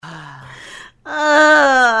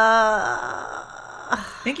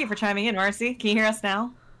Thank you for chiming in, Marcy. Can you hear us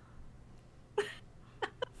now?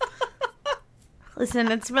 Listen,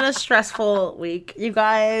 it's been a stressful week, you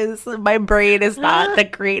guys. My brain is not the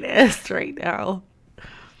greatest right now.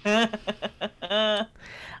 I've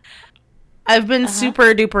been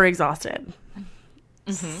super duper exhausted.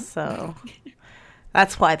 So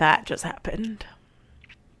that's why that just happened.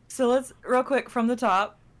 So let's, real quick, from the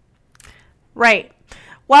top. Right.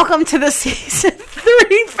 Welcome to the season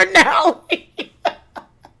 3 finale.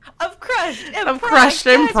 Of Crushed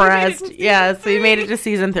Impressed. Yes, we made it to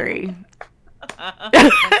season 3.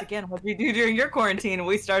 Once again, what we do during your quarantine,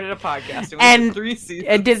 we started a podcast and we did 3 seasons.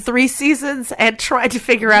 I did 3 seasons and tried to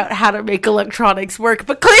figure out how to make electronics work,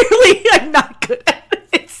 but clearly I'm not good at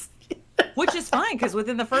it. Which is fine, because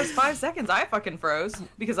within the first 5 seconds, I fucking froze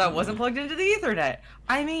because I wasn't plugged into the Ethernet.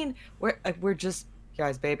 I mean, we're just,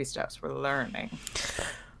 guys, baby steps. We're learning.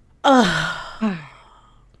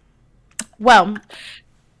 Well,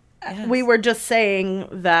 yes. We were just saying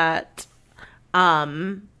that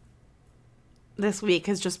this week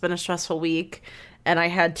has just been a stressful week, and I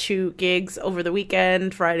had 2 gigs over the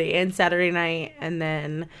weekend, Friday and Saturday night, and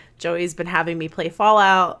then Joey's been having me play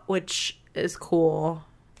Fallout, which is cool.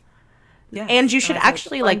 Yeah, and you should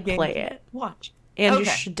actually play it. Watch. And you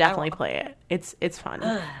should definitely play it. It's fun.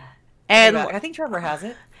 And I think Trevor has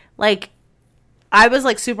it. Like, I was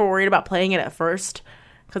like super worried about playing it at first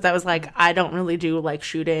because I was like, I don't really do like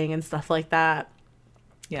shooting and stuff like that.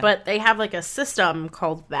 Yeah. But they have like a system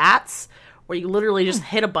called VATS where you literally just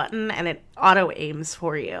hit a button and it auto aims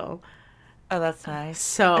for you. Oh, that's nice.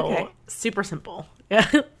 So super simple. Yeah.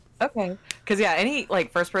 Okay. Because, yeah, any,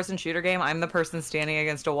 like, first-person shooter game, I'm the person standing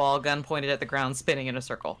against a wall, gun pointed at the ground, spinning in a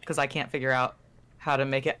circle. Because I can't figure out how to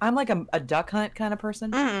make it. I'm, like, a duck hunt kind of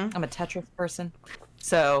person. I'm a Tetris person.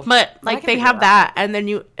 So. But, like, they have that, and then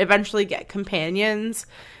you eventually get companions,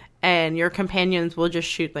 and your companions will just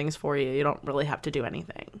shoot things for you. You don't really have to do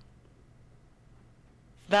anything.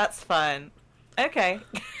 That's fun. Okay.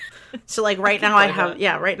 So, like, right now I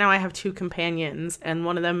have 2 companions, and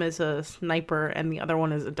one of them is a sniper, and the other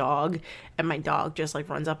one is a dog, and my dog just, like,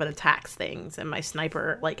 runs up and attacks things, and my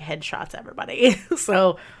sniper, like, headshots everybody.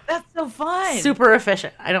 So that's so fun. Super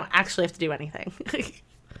efficient. I don't actually have to do anything.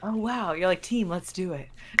 Oh, wow. You're like, team, let's do it.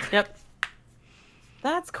 Yep.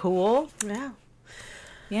 That's cool. Yeah.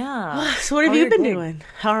 Yeah. So what have you been doing?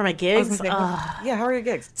 How are my gigs? Say, yeah, how are your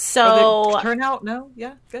gigs? So turnout? No?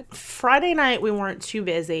 Yeah, good. Friday night we weren't too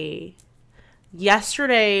busy.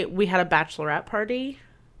 Yesterday we had a bachelorette party.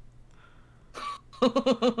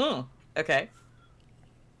 Okay.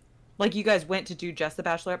 Like you guys went to do just the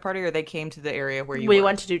bachelorette party, or they came to the area where we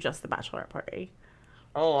went to do just the bachelorette party.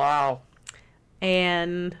 Oh wow.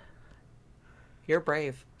 And you're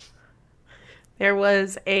brave. There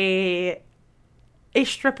was a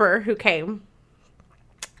stripper who came,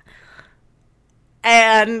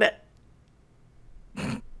 and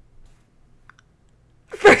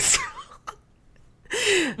first,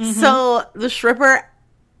 so the stripper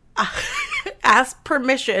asked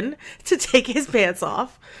permission to take his pants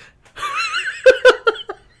off.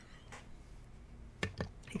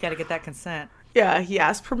 You got to get that consent. Yeah, he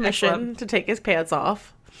asked permission to take his pants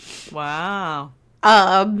off. Wow.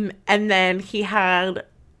 And then he had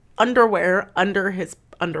underwear under his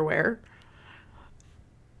underwear.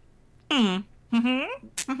 And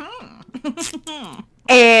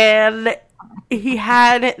he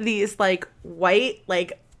had these like white,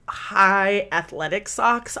 like high athletic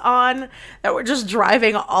socks on that were just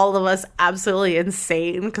driving all of us absolutely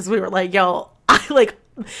insane because we were like, yo,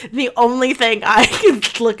 the only thing I can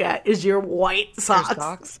look at is your white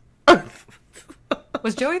socks.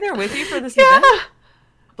 Was Joey there with you for this event?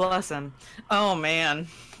 Bless him. Oh, man.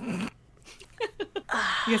 You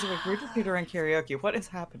guys are like, we're just here to run karaoke. What is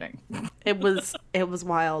happening? It was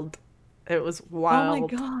wild. It was wild. Oh, my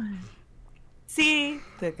God. See?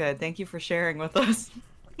 Good. Thank you for sharing with us.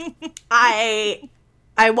 I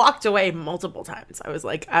walked away multiple times. I was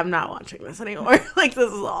like, I'm not watching this anymore. Like,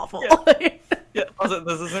 this is awful. Yeah.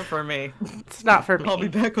 This isn't for me. It's not for me. I'll be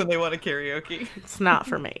back when they want a karaoke. It's not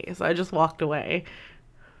for me. So I just walked away.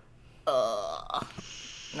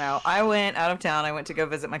 No, I went out of town. I went to go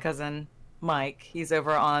visit my cousin Mike. He's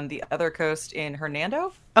over on the other coast in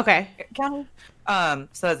Hernando. Okay. County. So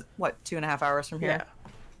that's 2.5 hours from here. Yeah.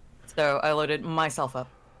 So I loaded myself up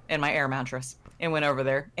in my air mattress and went over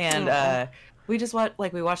there. And we just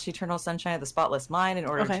watched Eternal Sunshine of the Spotless Mind and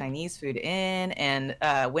ordered Chinese food in, and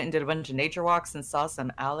went and did a bunch of nature walks and saw some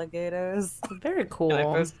alligators. Very cool. And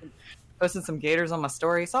I posted some gators on my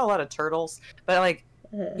story. Saw a lot of turtles, but like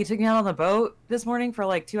He took me out on the boat this morning for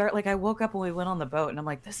like 2 hours. Like I woke up when we went on the boat and I'm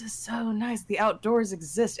like, this is so nice. The outdoors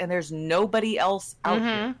exist and there's nobody else out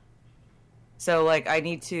here. So like I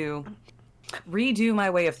need to redo my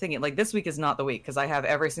way of thinking. Like this week is not the week because I have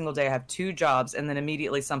every single day I have 2 jobs and then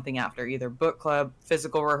immediately something after, either book club,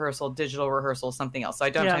 physical rehearsal, digital rehearsal, something else. So I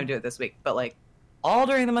don't have time to do it this week. But like all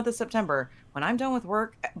during the month of September, when I'm done with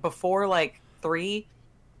work before like 3,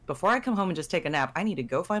 before I come home and just take a nap, I need to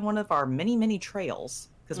go find one of our many trails,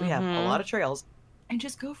 because we have a lot of trails, and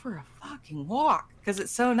just go for a fucking walk because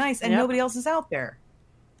it's so nice and nobody else is out there.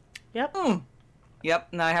 Yep. Yep.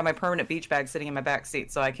 Now I have my permanent beach bag sitting in my back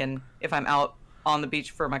seat, so I can, if I'm out on the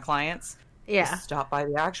beach for my clients, just stop by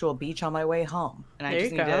the actual beach on my way home. And I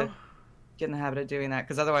just need to get in the habit of doing that,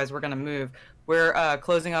 because otherwise we're going to move. We're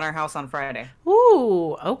closing on our house on Friday.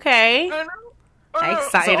 Ooh, okay.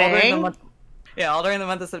 Exciting. So all during the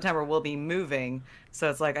month of September we'll be moving. So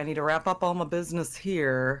it's like I need to wrap up all my business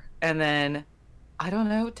here, and then I don't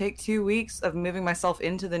know, take 2 weeks of moving myself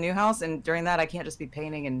into the new house, and during that I can't just be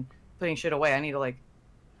painting and putting shit away. I need to like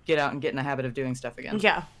get out and get in the habit of doing stuff again.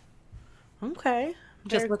 Yeah. Okay.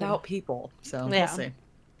 Just without people. So we'll see.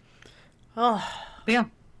 Oh. But yeah,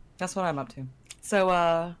 that's what I'm up to.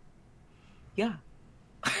 So yeah.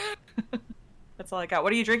 That's all I got.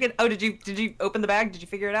 What are you drinking? Oh, did you open the bag? Did you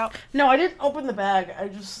figure it out? No, I didn't open the bag. I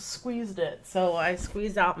just squeezed it. So I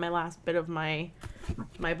squeezed out my last bit of my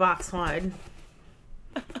box wine.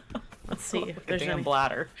 Let's see if there's any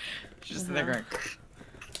bladder. She's just in there going.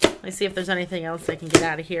 Let's see if there's anything else I can get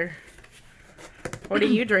out of here. What are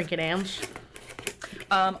you drinking, Amj?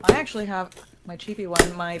 I actually have my cheapy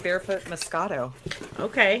one, my Barefoot Moscato.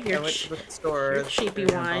 Okay, your cheapy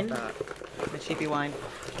wine. My cheapy wine.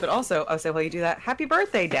 But also, I'll say while you do that, happy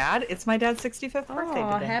birthday, Dad. It's my dad's 65th birthday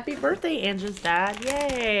today. Happy birthday, Angie's dad.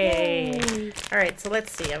 Yay. All right, so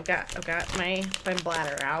let's see. I've got my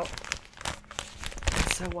bladder out.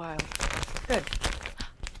 That's so wild. Good.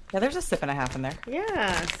 Yeah, there's a sip and a half in there.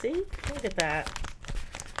 Yeah, see? Look at that.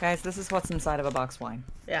 Guys, this is what's inside of a box wine.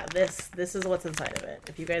 Yeah, this is what's inside of it,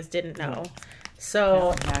 if you guys didn't know.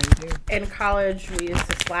 So, now you do. In college, we used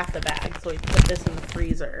to slap the bag, so we put this in the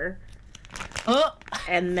freezer.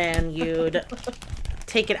 And then you'd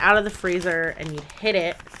take it out of the freezer and you'd hit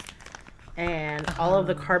it, and all of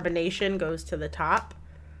the carbonation goes to the top.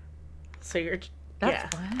 So you're...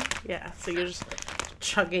 That's fun. Yeah, so you're just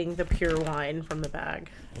chugging the pure wine from the bag.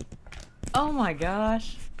 Oh my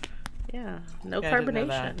gosh. Yeah, no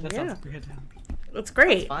carbonation. That sounds good. It's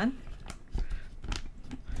great. That's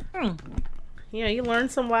fun. You know, you learn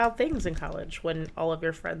some wild things in college when all of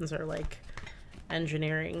your friends are like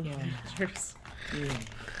engineering majors.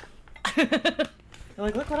 They're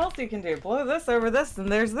like, look what else you can do. Blow this over this,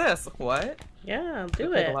 and there's this. What? Yeah,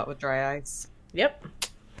 do it. A lot with dry ice. Yep.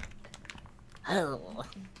 Oh.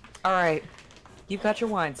 All right. You've got your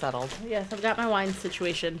wine settled. Yes, I've got my wine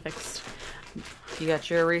situation fixed. You got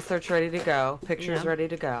your research ready to go. Pictures ready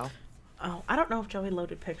to go. Oh, I don't know if Joey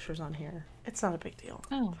loaded pictures on here. It's not a big deal.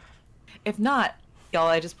 Oh. If not, y'all,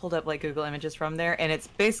 I just pulled up like Google Images from there, and it's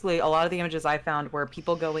basically a lot of the images I found were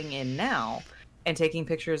people going in now and taking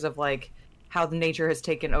pictures of like how the nature has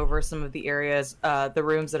taken over some of the areas, the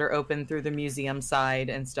rooms that are open through the museum side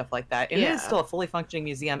and stuff like that. And it is still a fully functioning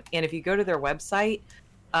museum. And if you go to their website,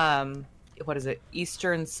 what is it?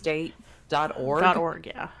 easternstate.org. .org,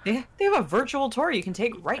 yeah. They have a virtual tour you can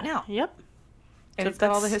take right now. Yep. And it's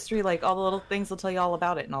got all the history, like all the little things will tell you all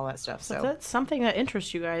about it and all that stuff. So if that's something that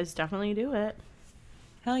interests you guys, definitely do it.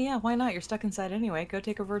 Hell yeah, why not? You're stuck inside anyway. Go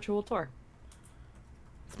take a virtual tour.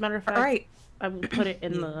 As a matter of fact, all right. I will put it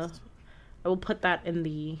in I will put that in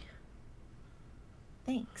the...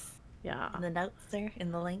 Thanks. Yeah. In the notes there,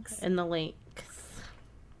 in the links. In the links.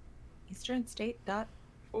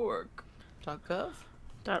 easternstate.org. .gov?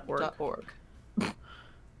 .org. .org.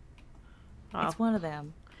 It's one of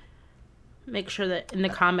them. Make sure that in the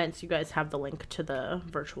comments you guys have the link to the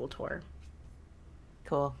virtual tour.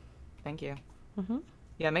 Cool. Thank you. Mm-hmm.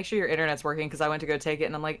 Yeah, make sure your internet's working, because I went to go take it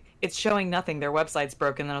and I'm like, it's showing nothing. Their website's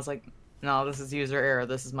broken. Then I was like, no, this is user error.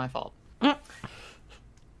 This is my fault.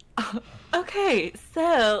 Okay,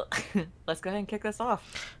 so let's go ahead and kick this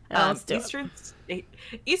off. Let's do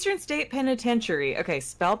Eastern State Penitentiary. Okay,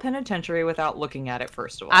 spell penitentiary without looking at it,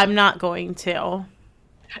 first of all. I'm not going to.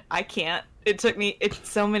 I can't. It took me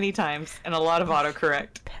so many times and a lot of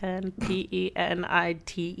autocorrect. Penitentiary.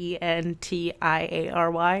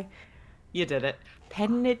 You did it.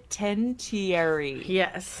 Penitentiary.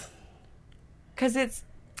 Yes. Because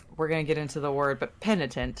we're going to get into the word, but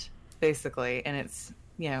penitent, basically. And it's,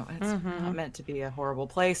 it's not meant to be a horrible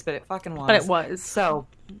place, but it fucking was. But it was. So,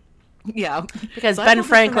 Yeah. Because So I Ben pulled this from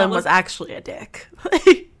Franklin Atlas- was actually a dick.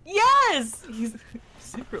 Yes! He's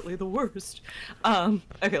secretly the worst.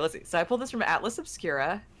 Okay, let's see. So I pulled this from Atlas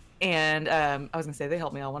Obscura, and I was gonna say they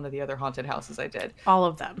helped me on one of the other haunted houses I did. All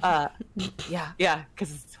of them. Yeah,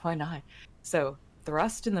 because why not? So,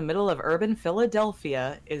 thrust in the middle of urban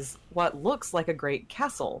Philadelphia is what looks like a great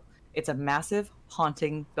castle. It's a massive,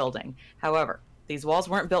 haunting building. However, these walls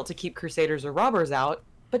weren't built to keep crusaders or robbers out,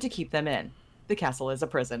 but to keep them in. The castle is a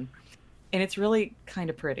prison. And it's really kind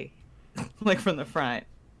of pretty, like from the front.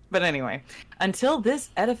 But anyway, until this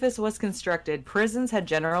edifice was constructed, prisons had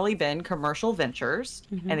generally been commercial ventures,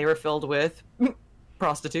 and they were filled with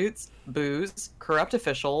prostitutes, booze, corrupt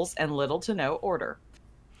officials, and little to no order.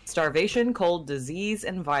 Starvation, cold, disease,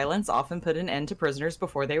 and violence often put an end to prisoners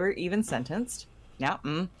before they were even sentenced. Yeah.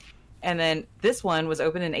 And then this one was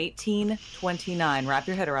opened in 1829. Wrap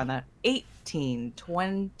your head around that.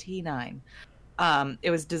 1829. It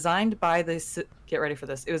was designed by the... Get ready for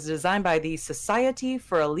this. It was designed by the Society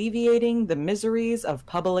for Alleviating the Miseries of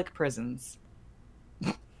Public Prisons.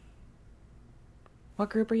 What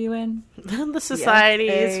group are you in? The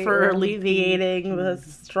societies SA for or alleviating the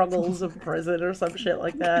struggles of prison or some shit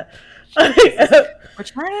like that. We're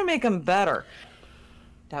trying to make them better.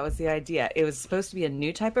 That was the idea. It was supposed to be a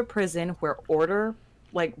new type of prison where order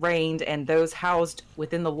reigned, and those housed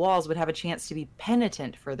within the walls would have a chance to be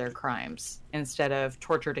penitent for their crimes instead of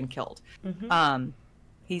tortured and killed.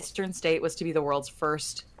 Eastern State was to be the world's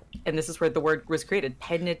first, and this is where the word was created,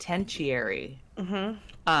 penitentiary.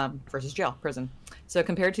 Versus jail, prison. So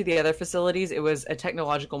compared to the other facilities, it was a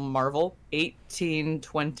technological marvel.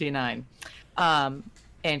 1829,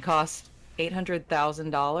 and cost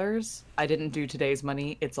 $800,000. I didn't do today's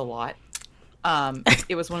money. It's a lot.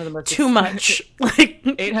 It was one of the most Too much.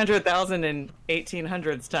 800,000 in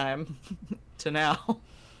 1800s time to now.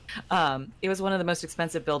 It was one of the most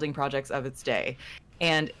expensive building projects of its day.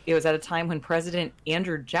 And it was at a time when President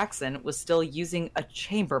Andrew Jackson was still using a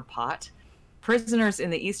chamber pot. Prisoners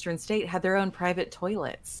in the Eastern State had their own private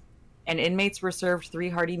toilets, and inmates were served 3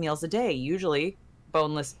 hearty meals a day, usually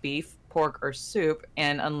boneless beef, pork, or soup,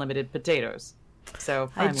 and unlimited potatoes.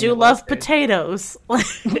 So I do love potatoes. Well,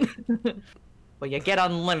 you get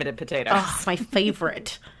unlimited potatoes. Oh, my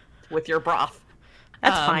favorite. With your broth.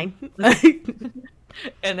 That's fine.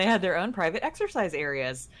 And they had their own private exercise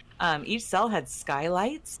areas. Each cell had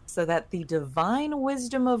skylights so that the divine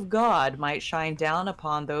wisdom of God might shine down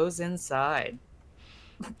upon those inside.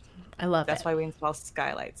 I love That's why we install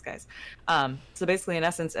skylights, guys. So basically, in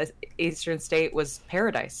essence, Eastern State was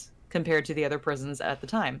paradise compared to the other prisons at the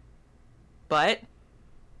time. But,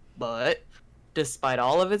 despite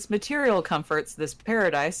all of its material comforts, this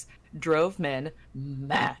paradise drove men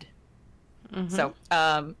mad. So,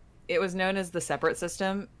 it was known as the separate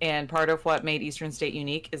system, and part of what made Eastern State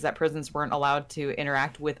unique is that prisons weren't allowed to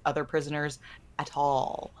interact with other prisoners at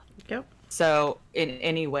all. Yep. So, in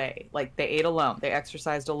any way, they ate alone, they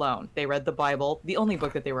exercised alone, they read the Bible, the only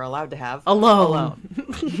book that they were allowed to have.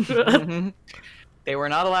 Alone. They were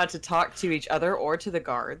not allowed to talk to each other or to the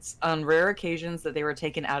guards. On rare occasions that they were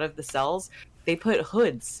taken out of the cells, they put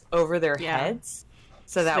hoods over their heads,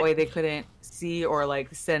 so that way they couldn't see or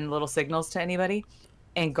send little signals to anybody.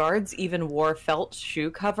 And guards even wore felt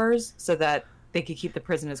shoe covers so that they could keep the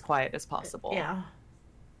prison as quiet as possible. Yeah.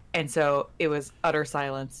 And so it was utter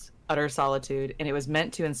silence, utter solitude, and it was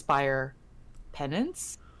meant to inspire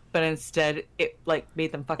penance, but instead it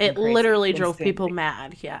made them fucking crazy. It literally drove people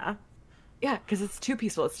mad, yeah. Yeah, because it's too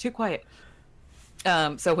peaceful, it's too quiet.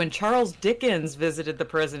 So when Charles Dickens visited the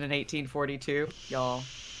prison in 1842, y'all,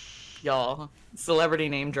 celebrity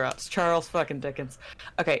name drops, Charles fucking Dickens.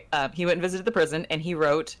 Okay, he went and visited the prison, and he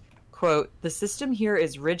wrote, quote, "The system here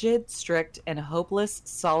is rigid, strict, and hopeless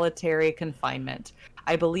solitary confinement.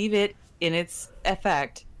 I believe it, in its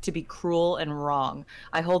effect, to be cruel and wrong.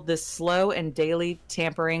 I hold this slow and daily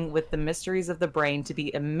tampering with the mysteries of the brain to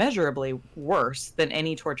be immeasurably worse than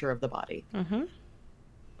any torture of the body."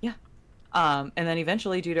 Yeah. And then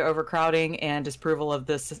eventually, due to overcrowding and disapproval of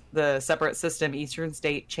the separate system, Eastern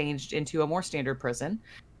State changed into a more standard prison.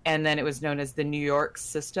 And then it was known as the New York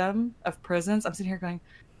system of prisons. I'm sitting here going,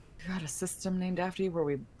 you got a system named after you where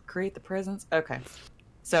we create the prisons? Okay.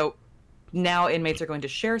 So now inmates are going to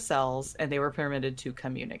share cells, and they were permitted to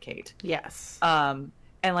communicate. Yes. And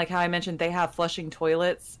how I mentioned, they have flushing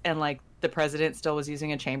toilets, and the president still was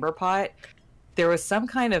using a chamber pot. There was some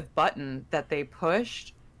kind of button that they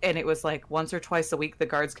pushed, and it was once or twice a week the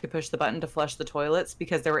guards could push the button to flush the toilets,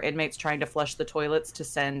 because there were inmates trying to flush the toilets to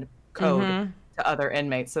send code to other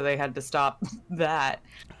inmates, so they had to stop that.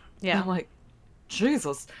 Yeah. And I'm like,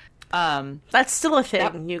 Jesus. That's still a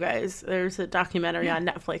thing, you guys. There's a documentary on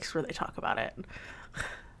Netflix where they talk about it.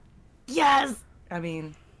 Yes! I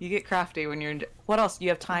mean, you get crafty when you're... What else? You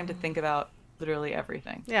have time to think about literally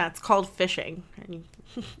everything. Yeah, it's called phishing. And you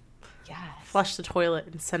flush the toilet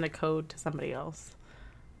and send a code to somebody else.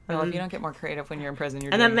 Well, if you don't get more creative when you're in prison,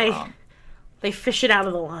 you're and doing then it wrong. They fish it out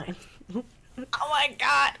of the line. Oh my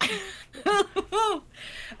god!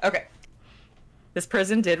 Okay. This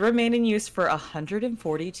prison did remain in use for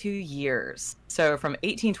 142 years. So from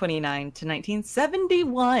 1829 to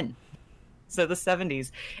 1971. So the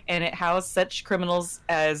 70s. And it housed such criminals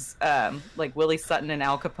as like Willie Sutton and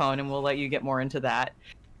Al Capone, and we'll let you get more into that.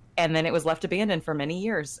 And then it was left abandoned for many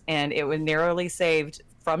years, and it was narrowly saved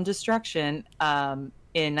from destruction.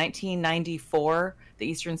 In 1994, the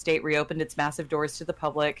Eastern State reopened its massive doors to the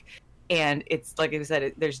public, and it's, like I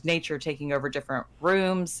said, there's nature taking over different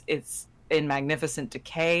rooms. It's in magnificent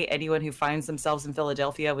decay. Anyone who finds themselves in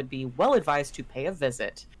Philadelphia would be well advised to pay a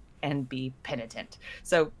visit and be penitent.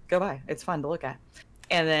 So go by. It's fun to look at.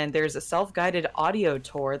 And then there's a self-guided audio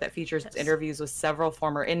tour that features interviews with several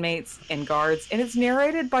former inmates and guards, and it's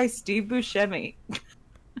narrated by Steve Buscemi.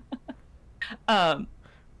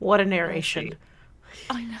 What a narration.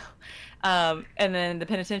 I know. And then the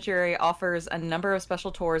penitentiary offers a number of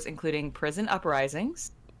special tours, including prison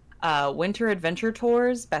uprisings, winter adventure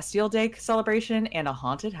tours, Bastille Day celebration, and a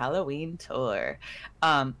haunted Halloween tour.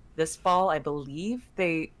 This fall, I believe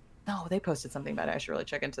they posted something about it. I should really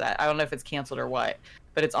check into that. I don't know if it's canceled or what,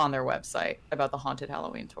 but it's on their website about the haunted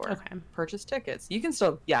Halloween tour. Okay. Purchase tickets. You can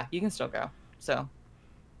still go. So,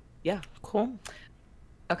 yeah. Cool.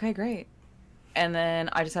 Okay, great. And then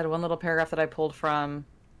I just had one little paragraph that I pulled from,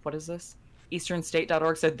 what is this?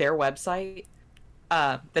 EasternState.org. So their website,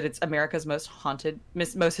 that it's America's most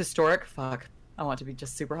historic, I want to be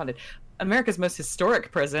just super haunted. America's most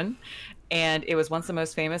historic prison. And it was once the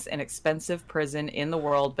most famous and expensive prison in the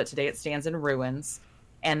world, but today it stands in ruins.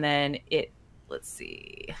 And then let's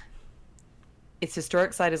see. Its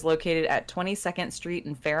historic site is located at 22nd Street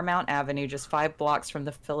and Fairmount Avenue, just 5 blocks from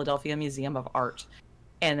the Philadelphia Museum of Art.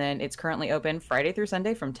 And then it's currently open Friday through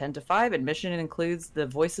Sunday from 10 to 5. Admission includes the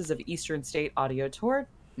Voices of Eastern State audio tour,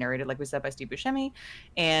 narrated, like we said, by Steve Buscemi,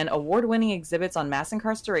 and award-winning exhibits on mass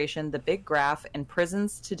incarceration, the Big Graph, and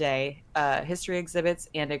prisons today, history exhibits,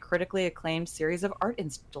 and a critically acclaimed series of art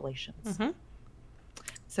installations. Mm-hmm.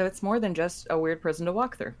 So it's more than just a weird prison to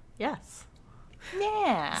walk through. Yes.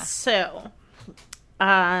 Yeah. So,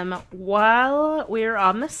 while we're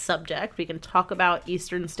on the subject, we can talk about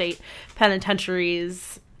Eastern State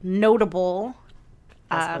Penitentiary's notable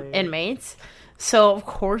inmates. So, of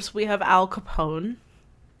course, we have Al Capone.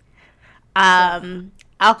 Al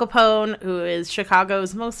Capone, who is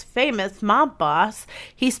Chicago's most famous mob boss,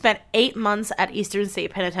 he spent 8 months at Eastern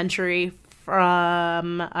State Penitentiary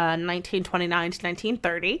from 1929 to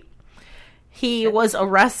 1930. He was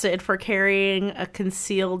arrested for carrying a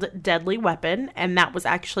concealed deadly weapon, and that was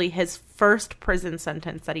actually his first prison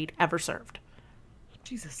sentence that he'd ever served.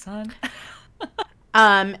 Jesus, son.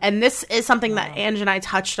 And this is something that Ange and I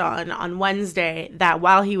touched on Wednesday, that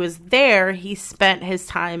while he was there, he spent his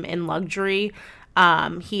time in luxury.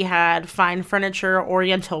 He had fine furniture,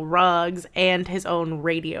 oriental rugs, and his own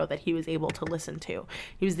radio that he was able to listen to.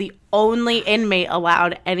 He was the only inmate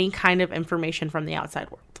allowed any kind of information from the outside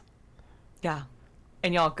world. Yeah.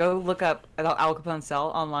 And y'all, go look up Al Capone's cell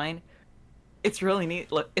online. It's really neat.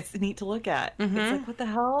 It's neat to look at. Mm-hmm. It's like, what the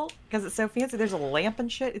hell? Because it's so fancy. There's a lamp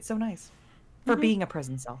and shit. It's so nice. For being a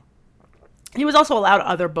prison cell. He was also allowed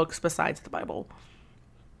other books besides the Bible.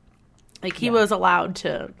 Like, he was allowed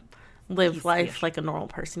to live life like a normal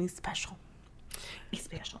person. He's special. He's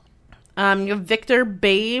special. You have Victor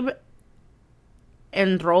Babe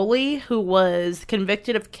Androli, who was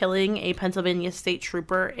convicted of killing a Pennsylvania state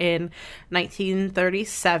trooper in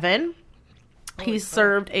 1937.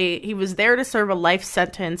 He was there to serve a life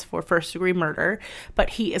sentence for first-degree murder,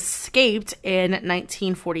 but he escaped in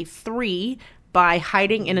 1943 by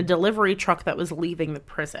hiding in a delivery truck that was leaving the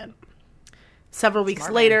prison. Several weeks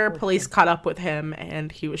later, police caught up with him,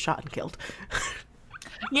 and he was shot and killed.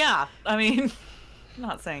 Yeah, I mean, I'm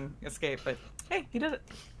not saying escape, but hey, he did it.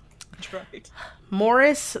 Right.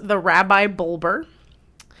 Morris the Rabbi Bulber.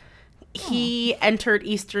 He entered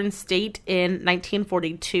Eastern State in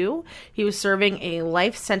 1942. He was serving a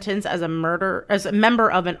life sentence as a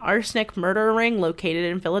member of an arsenic murder ring located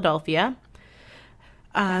in Philadelphia.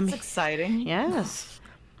 That's exciting. Yes.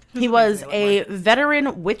 He was a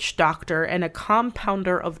veteran witch doctor and a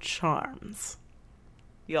compounder of charms.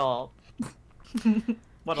 Y'all.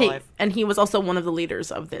 What a life. And he was also one of the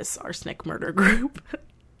leaders of this arsenic murder group.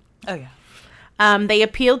 Oh, yeah. They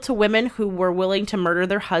appealed to women who were willing to murder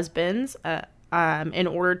their husbands in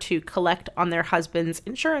order to collect on their husbands'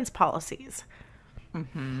 insurance policies.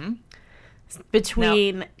 Mm-hmm.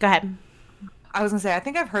 Go ahead. I was going to say, I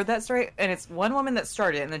think I've heard that story, and it's one woman that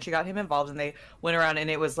started, and then she got him involved, and they went around, and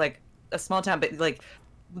it was like a small town, but like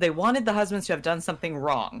they wanted the husbands to have done something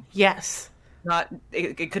wrong. Yes.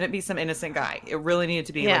 It couldn't be some innocent guy. It really needed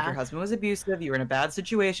to be like your husband was abusive, you were in a bad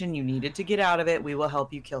situation, you needed to get out of it, we will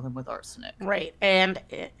help you kill him with arsenic. Right. And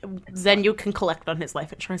then you can collect on his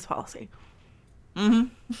life insurance policy. Mm-hmm.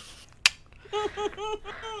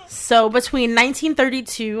 So between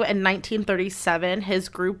 1932 and 1937, his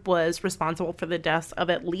group was responsible for the deaths of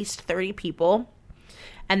at least 30 people.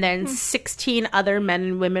 And then 16 other men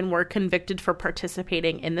and women were convicted for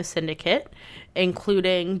participating in the syndicate,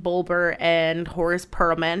 including Bulber and Horace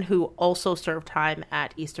Perlman, who also served time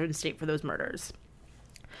at Eastern State for those murders.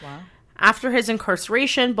 Wow. After his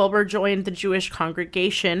incarceration, Bulber joined the Jewish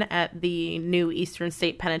congregation at the new Eastern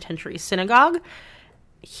State Penitentiary Synagogue.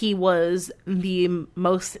 He was one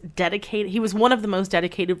of the most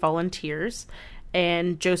dedicated volunteers,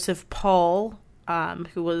 and Joseph Paul,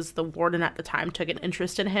 who was the warden at the time, took an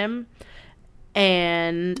interest in him.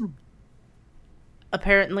 And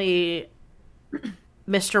apparently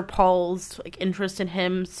Mr. Paul's interest in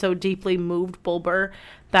him so deeply moved Bulber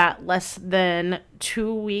that less than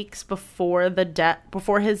 2 weeks before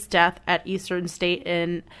his death at Eastern State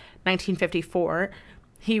in 1954,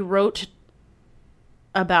 he wrote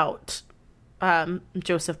about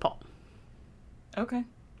Joseph Paul. Okay.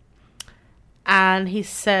 And he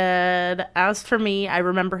said, "As for me, I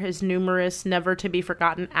remember his numerous,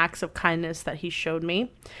 never-to-be-forgotten acts of kindness that he showed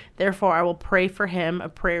me. Therefore, I will pray for him, a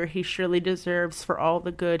prayer he surely deserves for all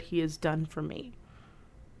the good he has done for me."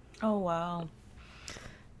 Oh, wow.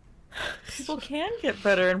 People can get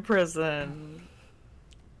better in prison.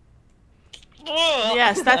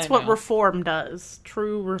 Yes, that's what reform does.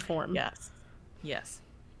 True reform. Yes.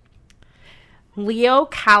 Leo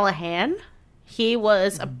Callahan. He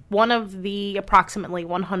was one of the approximately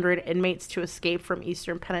 100 inmates to escape from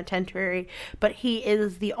Eastern Penitentiary, but he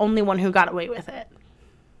is the only one who got away with it.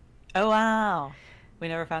 Oh, wow. We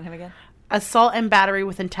never found him again? Assault and battery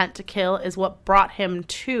with intent to kill is what brought him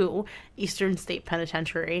to Eastern State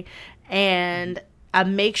Penitentiary, and a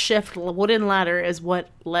makeshift wooden ladder is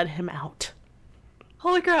what led him out.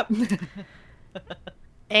 Holy crap.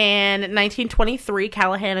 In 1923,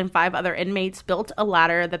 Callahan and 5 other inmates built a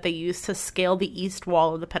ladder that they used to scale the east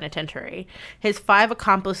wall of the penitentiary. His 5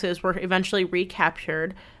 accomplices were eventually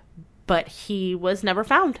recaptured, but he was never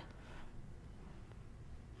found.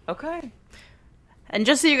 Okay. And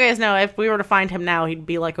just so you guys know, if we were to find him now, he'd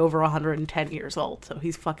be like over 110 years old, so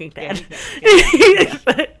he's fucking dead. Yeah.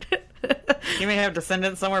 He may have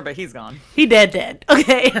descendants somewhere, but he's gone. He dead.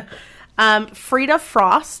 Okay. Frida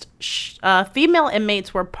Frost. Female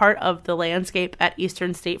inmates were part of the landscape at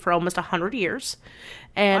Eastern State for almost 100 years.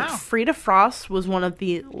 And wow. Frida Frost was one of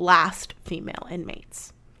the last female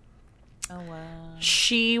inmates. Oh, wow.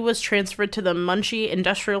 She was transferred to the Munchie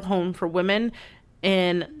Industrial Home for Women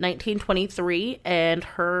in 1923, and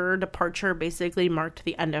her departure basically marked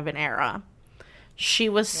the end of an era. She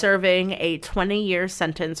was serving a 20-year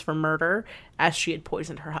sentence for murder as she had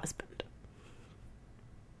poisoned her husband.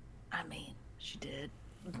 I mean, she did.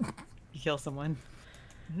 Kill someone.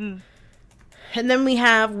 Mm-hmm. And then we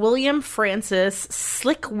have William Francis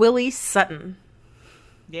Slick Willie Sutton.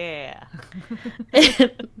 Yeah.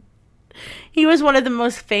 He was one of the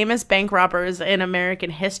most famous bank robbers in American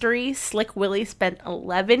history. Slick Willie spent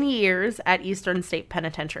 11 years at Eastern State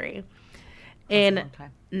Penitentiary. In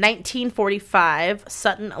 1945,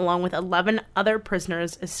 Sutton, along with 11 other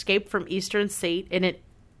prisoners, escaped from Eastern State in an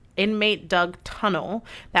inmate-dug tunnel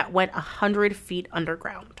that went 100 feet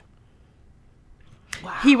underground.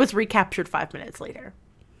 Wow. He was recaptured 5 minutes later.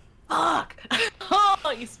 Fuck!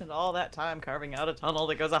 Oh, you spent all that time carving out a tunnel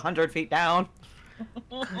that goes 100 feet down.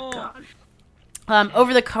 Good God.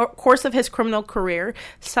 Over the course of his criminal career,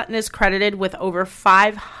 Sutton is credited with over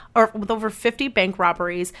 50 bank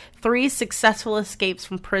robberies, 3 successful escapes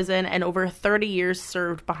from prison, and over 30 years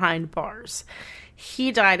served behind bars.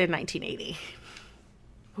 He died in 1980.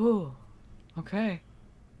 Ooh, okay.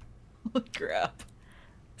 Crap.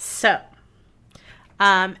 So,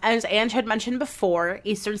 as Ange had mentioned before,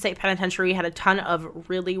 Eastern State Penitentiary had a ton of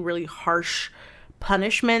really, really harsh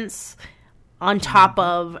punishments on top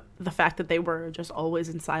of the fact that they were just always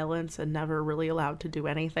in silence and never really allowed to do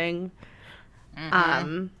anything.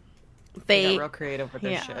 Mm-hmm. They got real creative with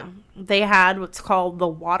this shit. They had what's called the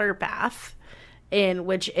water bath, in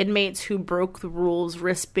which inmates who broke the rules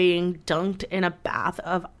risked being dunked in a bath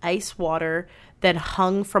of ice water then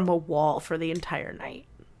hung from a wall for the entire night.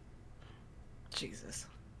 Jesus.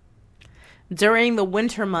 During the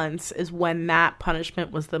winter months is when that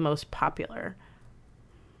punishment was the most popular.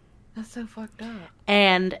 That's so fucked up.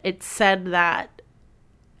 And it said that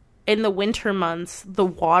in the winter months, the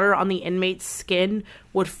water on the inmate's skin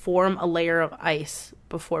would form a layer of ice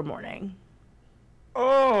before morning.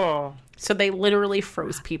 Oh. So they literally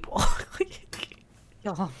froze people.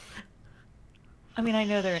 I mean, I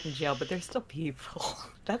know they're in jail, but they're still people.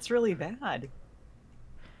 That's really bad.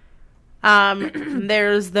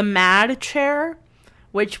 There's the Mad Chair,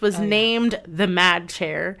 which was named the Mad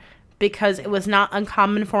Chair because it was not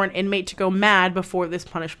uncommon for an inmate to go mad before this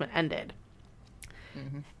punishment ended.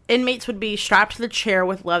 Mm-hmm. Inmates would be strapped to the chair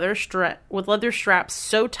with leather straps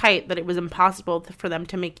so tight that it was impossible for them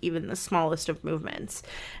to make even the smallest of movements.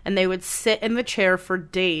 And they would sit in the chair for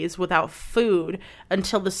days without food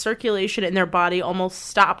until the circulation in their body almost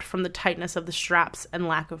stopped from the tightness of the straps and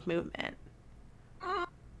lack of movement.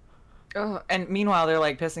 Oh, and meanwhile, they're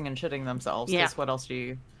like pissing and shitting themselves. Yeah. What else do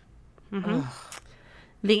you... Mm-hmm.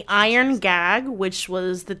 The iron gag, which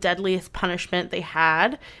was the deadliest punishment they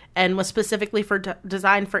had, and was specifically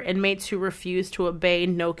designed for inmates who refused to obey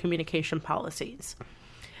no communication policies. Wow.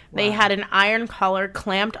 They had an iron collar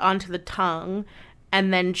clamped onto the tongue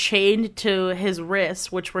and then chained to his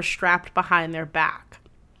wrists, which were strapped behind their back.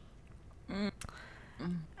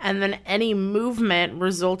 And then any movement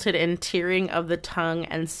resulted in tearing of the tongue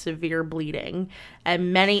and severe bleeding.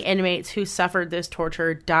 And many inmates who suffered this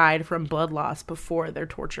torture died from blood loss before their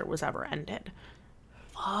torture was ever ended.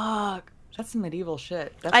 Fuck. That's some medieval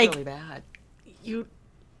shit. That's really bad. You...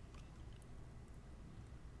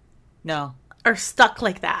 No. Are stuck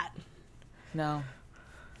like that. No.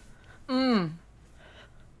 Oh.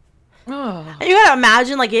 And you gotta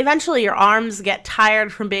imagine, like, eventually your arms get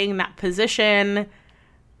tired from being in that position.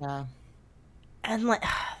 Yeah. And, like,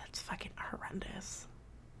 that's fucking horrendous.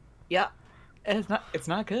 Yeah. It's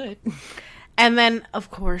not good. And then, of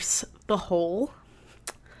course, the hole.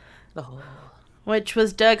 The hole. Which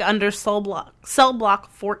was dug under cell block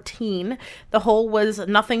 14. The hole was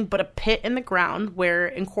nothing but a pit in the ground where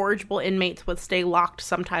incorrigible inmates would stay locked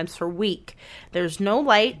sometimes for weeks. There's no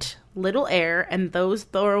light, little air, and those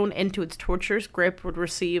thrown into its torturous grip would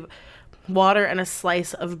receive water and a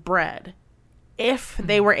slice of bread, if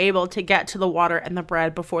they were able to get to the water and the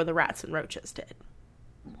bread before the rats and roaches did.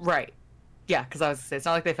 Right. Yeah, because I was going to say, it's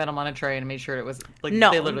not like they fed them on a tray and made sure it was, like,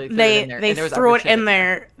 no, they literally threw it in there. They threw it in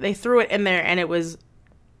there. They threw it in there and it was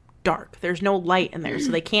dark. There's no light in there,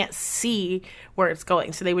 so they can't see where it's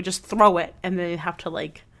going. So they would just throw it and then they'd have to,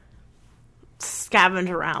 like, scavenge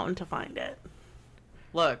around to find it.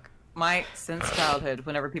 Look, since childhood,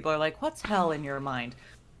 whenever people are like, what's hell in your mind?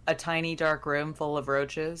 A tiny dark room full of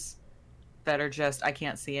roaches that are just, I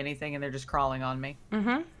can't see anything, and they're just crawling on me.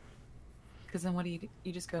 Mm-hmm. Because then what do?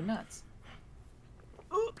 You just go nuts.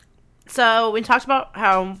 So we talked about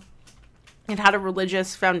how it had a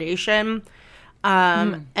religious foundation,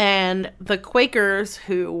 and the Quakers,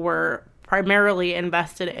 who were primarily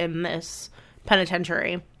invested in this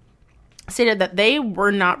penitentiary, stated that they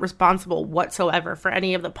were not responsible whatsoever for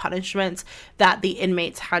any of the punishments that the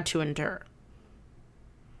inmates had to endure.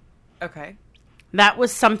 Okay. That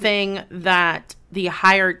was something that the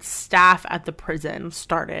hired staff at the prison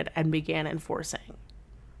started and began enforcing.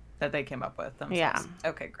 That they came up with themselves. Yeah.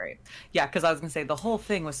 Okay, great. Yeah, because I was going to say, the whole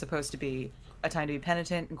thing was supposed to be a time to be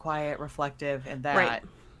penitent and quiet, reflective, and that. Right.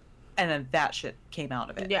 And then that shit came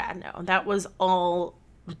out of it. Yeah, no. That was all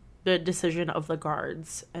the decision of the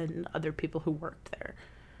guards and other people who worked there.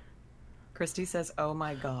 Christy says, oh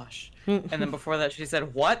my gosh. And then before that, she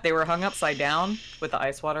said, what? They were hung upside down with the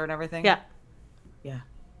ice water and everything? Yeah. Yeah.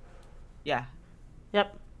 Yeah.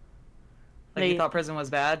 Yep. Like, you thought prison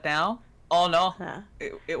was bad now? Oh, no. Yeah.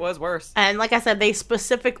 It was worse. And like I said, they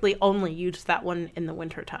specifically only used that one in the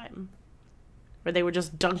wintertime, where they would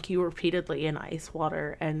just dunk you repeatedly in ice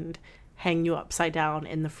water and hang you upside down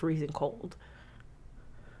in the freezing cold.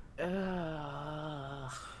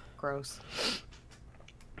 Ugh. Gross.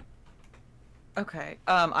 Okay.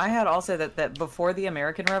 I had also that before the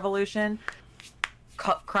American Revolution,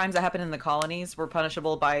 crimes that happened in the colonies were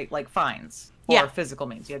punishable by, like, fines or physical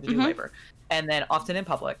means. You had to do labor. And then often in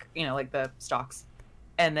public, like the stocks.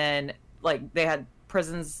 And then, like, they had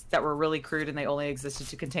prisons that were really crude and they only existed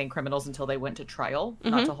to contain criminals until they went to trial,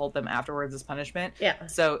 not to hold them afterwards as punishment. Yeah.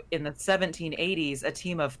 So in the 1780s, a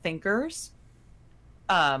team of thinkers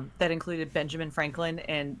that included Benjamin Franklin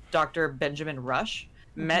and Dr. Benjamin Rush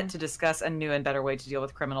met to discuss a new and better way to deal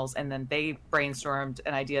with criminals, and then they brainstormed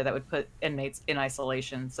an idea that would put inmates in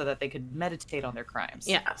isolation so that they could meditate on their crimes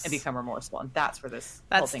and become remorseful. And that's where this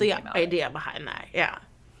whole thing came out. Idea behind that. Yeah.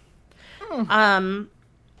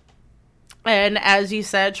 And as you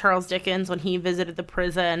said, Charles Dickens, when he visited the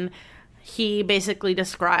prison, he basically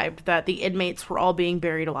described that the inmates were all being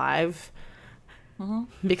buried alive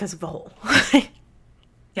because of the hole.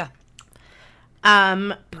 Yeah.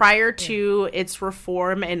 Prior to its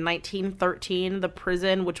reform in 1913, the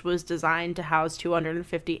prison, which was designed to house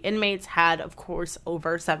 250 inmates, had, of course,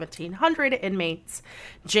 over 1,700 inmates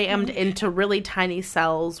jammed into really tiny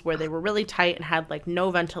cells where they were really tight and had, like, no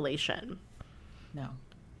ventilation. No.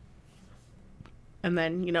 And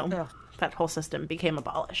then, that whole system became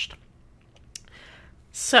abolished.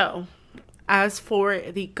 So, as for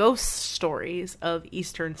the ghost stories of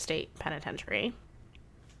Eastern State Penitentiary.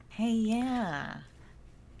 Hey, yeah.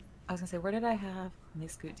 I was going to say, where did I have? Let me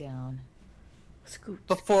scoot down. Scoot.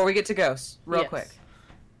 Before we get to ghosts, real quick.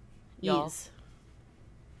 Y'all,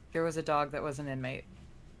 there was a dog that was an inmate.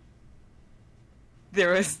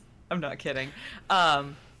 I'm not kidding.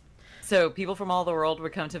 So people from all the world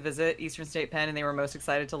would come to visit Eastern State Pen, and they were most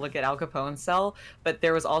excited to look at Al Capone's cell. But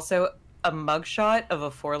there was also a mugshot of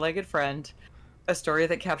a four-legged friend, a story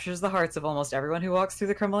that captures the hearts of almost everyone who walks through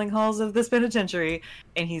the crumbling halls of this penitentiary,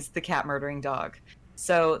 and he's the cat-murdering dog.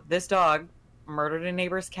 So this dog murdered a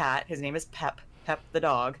neighbor's cat. His name is Pep the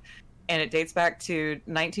dog, and it dates back to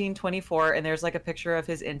 1924, and there's like a picture of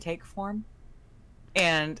his intake form.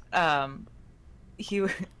 And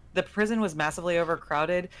the prison was massively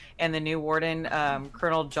overcrowded, and the new warden,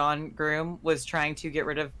 Colonel John Groom, was trying to get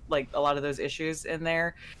rid of like a lot of those issues in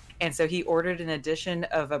there. And so he ordered an addition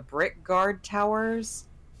of a brick guard towers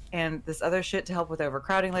and this other shit to help with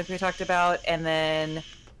overcrowding, like we talked about. And then,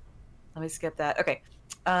 let me skip that. Okay.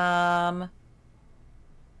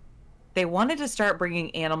 They wanted to start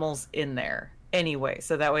bringing animals in there anyway,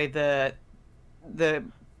 so that way the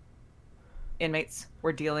inmates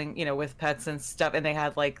were dealing, with pets and stuff, and they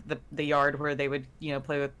had like the yard where they would,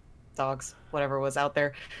 play with dogs, whatever was out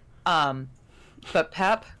there. But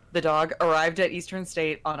Pep, the dog, arrived at Eastern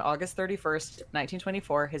State on August 31st,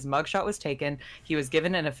 1924. His mugshot was taken. He was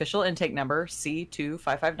given an official intake number,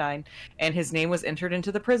 C2559, and his name was entered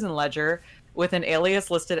into the prison ledger with an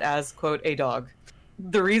alias listed as, quote, a dog.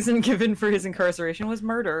 The reason given for his incarceration was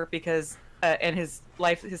murder, because and his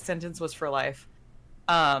sentence was for life.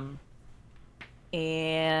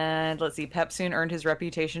 And let's see, Pep soon earned his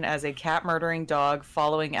reputation as a cat-murdering dog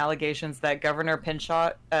following allegations that Governor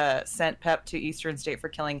Pinchot sent Pep to Eastern State for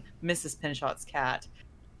killing Mrs. Pinchot's cat.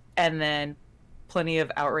 And then plenty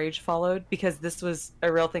of outrage followed because this was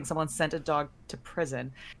a real thing. Someone sent a dog to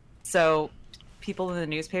prison. So people in the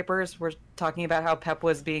newspapers were talking about how Pep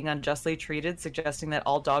was being unjustly treated, suggesting that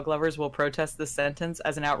all dog lovers will protest the sentence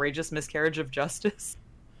as an outrageous miscarriage of justice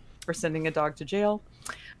for sending a dog to jail.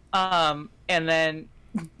 And then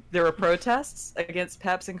there were protests against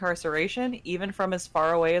Pep's incarceration, even from as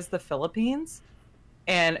far away as the Philippines.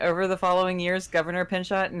 And over the following years, Governor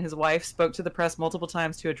Pinchot and his wife spoke to the press multiple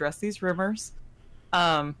times to address these rumors.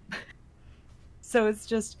 So it's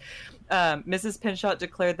just, Mrs. Pinchot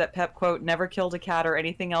declared that Pep, quote, never killed a cat or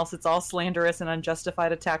anything else. It's all slanderous and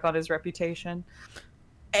unjustified attack on his reputation.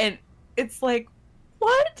 And it's like,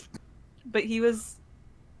 what? But he was,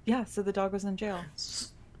 so the dog was in jail.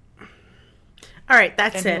 All right,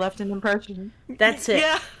 that's it. He left an impression. That's it.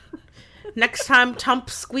 Yeah. Next time Tump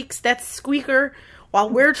squeaks that squeaker while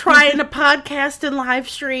we're trying to podcast and live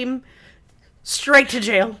stream, straight to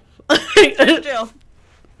jail. Straight to jail.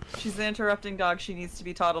 She's the interrupting dog. She needs to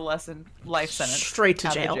be taught a lesson. Life sentence. Straight to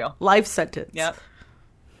jail. Life sentence. Yep.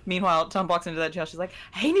 Meanwhile, Tump walks into that jail. She's like,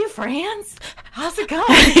 "Hey, new friends. How's it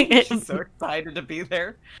going?" She's so excited to be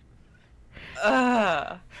there.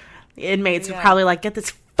 The inmates are probably like, "Get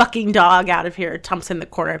this fucking dog out of here." Tump's in the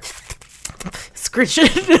corner.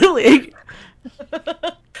 Scritching.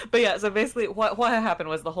 But yeah, so basically what happened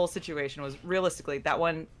was the whole situation was realistically that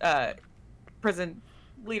one prison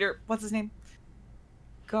leader, what's his name?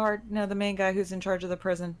 The main guy who's in charge of the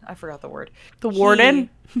prison. I forgot the word. The warden?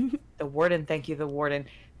 The warden, thank you, the warden.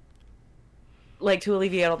 Like, to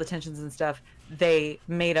alleviate all the tensions and stuff, they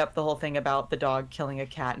made up the whole thing about the dog killing a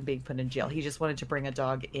cat and being put in jail. He just wanted to bring a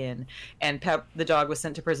dog in. And Pep, the dog, was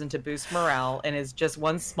sent to prison to boost morale and is just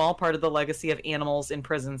one small part of the legacy of animals in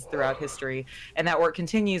prisons throughout history. And that work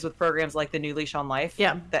continues with programs like the New Leash on Life.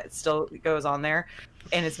 Yeah. That still goes on there.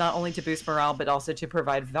 And it's not only to boost morale, but also to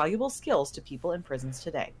provide valuable skills to people in prisons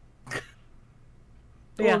today. I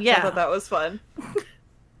thought that was fun.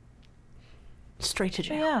 Straight to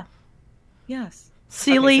jail. Yeah. Yes.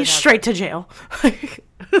 Sealy, straight to jail.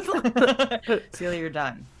 Celia, you're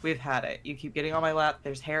done. We've had it. You keep getting on my lap.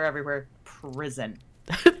 There's hair everywhere. Prison.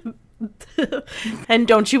 And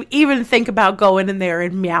don't you even think about going in there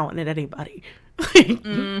and meowing at anybody.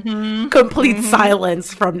 Complete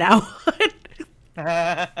silence from now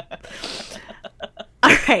on.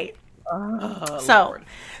 All right. So, Lord.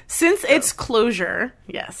 Since its closure,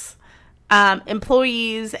 yes,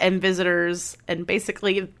 employees and visitors and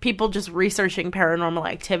basically people just researching paranormal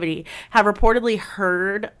activity have reportedly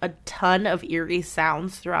heard a ton of eerie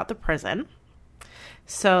sounds throughout the prison.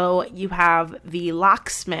 So you have the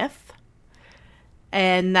locksmith,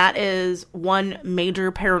 and that is one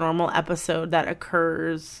major paranormal episode that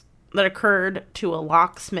occurred to a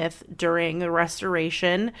locksmith during the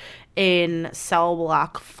restoration in cell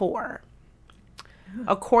block 4.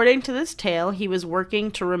 According to this tale, he was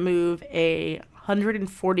working to remove a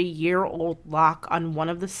 140-year-old lock on one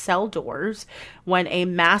of the cell doors when a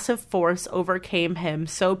massive force overcame him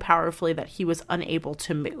so powerfully that he was unable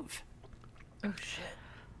to move. Oh, shit.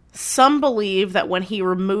 Some believe that when he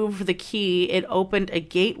removed the key, it opened a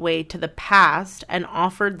gateway to the past and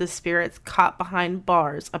offered the spirits caught behind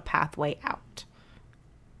bars a pathway out.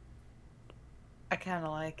 I kind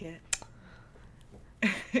of like it.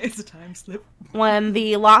 It's a time slip. When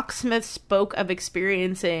the locksmith spoke of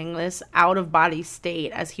experiencing this out-of-body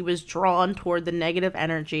state as he was drawn toward the negative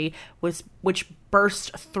energy which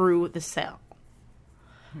burst through the cell.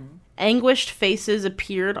 Anguished faces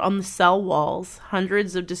appeared on the cell walls,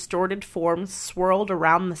 hundreds of distorted forms swirled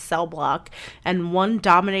around the cell block, and one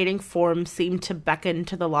dominating form seemed to beckon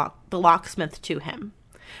to the locksmith to him.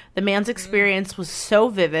 The man's experience was so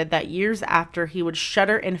vivid that years after, he would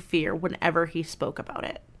shudder in fear whenever he spoke about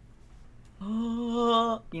it.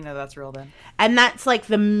 Oh, you know that's real then. And that's like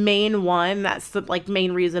the main one. That's the like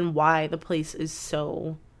main reason why the place is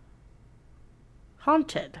so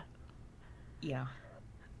haunted. Yeah.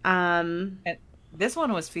 And this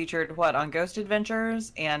one was featured on Ghost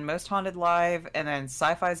Adventures and Most Haunted Live, and then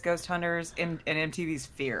Sci-Fi's Ghost Hunters and MTV's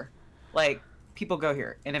Fear. Like, people go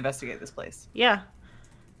here and investigate this place. Yeah.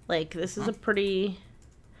 Like, this is a pretty,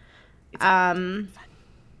 of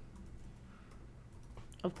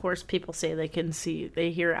course, people say they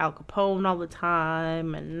hear Al Capone all the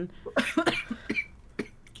time, and can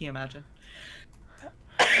you imagine?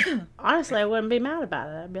 Honestly, I wouldn't be mad about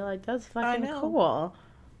it. I'd be like, that's fucking cool.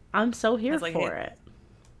 I'm so here for it.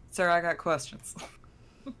 Sir, I got questions.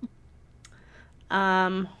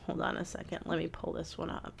 Hold on a second. Let me pull this one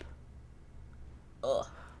up. Ugh.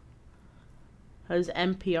 Because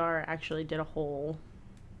NPR actually did a whole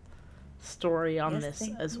story on this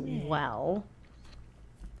as well.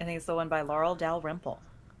 I think it's the one by Laurel Dalrymple.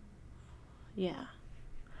 Yeah.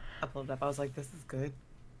 I pulled it up. I was like, this is good.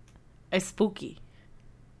 It's spooky.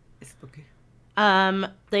 It's spooky.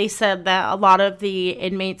 They said that a lot of the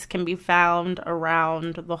inmates can be found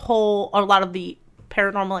around the hole, or a lot of the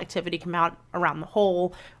paranormal activity come out around the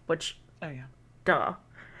hole, which, oh yeah, duh.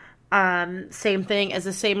 Same thing as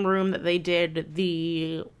the same room that they did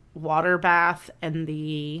the water bath and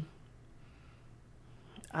the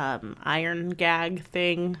iron gag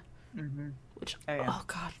thing, which oh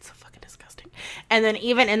god, it's so fucking disgusting. And then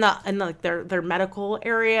even in their medical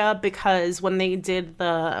area, because when they did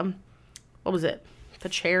the what was it,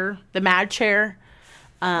 the mad chair,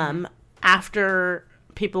 after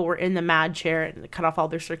people were in the mad chair and cut off all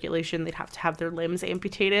their circulation, they'd have to have their limbs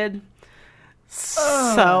amputated.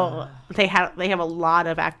 So they have a lot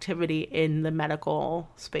of activity in the medical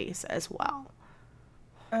space as well.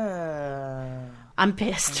 I'm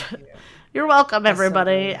pissed. You're welcome,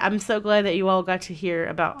 everybody. I'm so glad that you all got to hear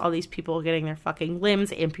about all these people getting their fucking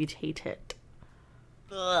limbs amputated.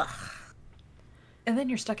 Ugh. And then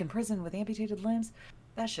you're stuck in prison with amputated limbs.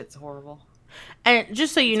 That shit's horrible. And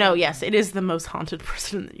just so you know, yes, it is the most haunted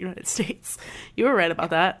prison in the United States. You were right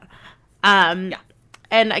about that. Yeah.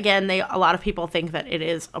 And again, a lot of people think that it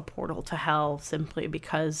is a portal to hell simply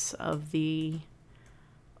because of the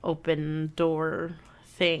open door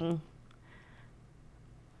thing.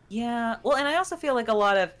 Yeah. Well, and I also feel like a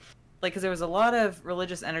lot of, because there was a lot of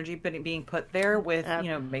religious energy being put there with,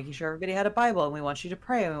 making sure everybody had a Bible, and we want you to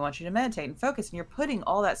pray, and we want you to meditate and focus, and you're putting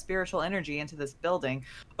all that spiritual energy into this building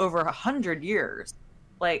over 100 years.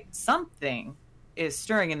 Like, something is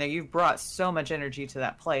stirring in there. You've brought so much energy to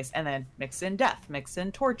that place, and then mix in death, mix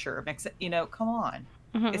in torture, mix in, come on.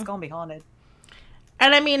 Mm-hmm. It's gonna be haunted.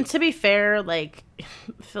 And I mean, to be fair, like,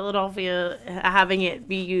 Philadelphia, having it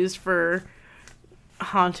be used for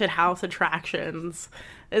haunted house attractions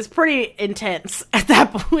is pretty intense at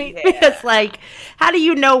that point. Yeah. Because, like, how do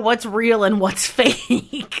you know what's real and what's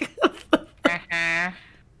fake?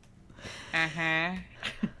 Uh-huh.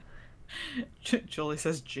 Julie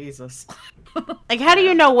says Jesus. Like, how do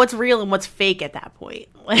you know what's real and what's fake at that point?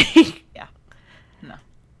 Like, yeah.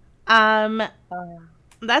 No.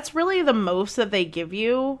 That's really the most that they give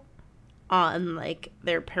you on, like,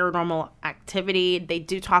 their paranormal activity. They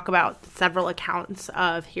do talk about several accounts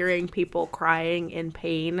of hearing people crying in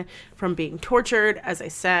pain from being tortured. As I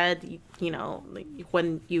said, you know, like,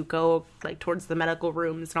 when you go, like, towards the medical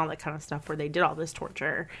rooms and all that kind of stuff where they did all this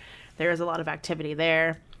torture, there is a lot of activity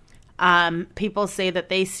there. People say that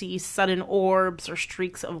they see sudden orbs or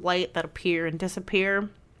streaks of light that appear and disappear.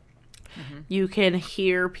 Mm-hmm. You can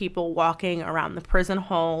hear people walking around the prison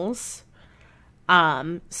halls.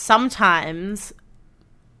 Sometimes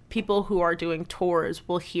people who are doing tours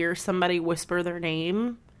will hear somebody whisper their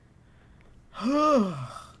name.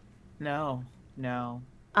 No.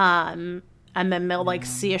 And then they'll like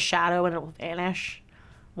see a shadow and it'll vanish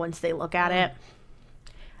once they look at it.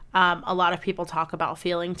 A lot of people talk about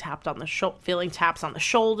feeling taps on the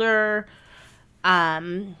shoulder,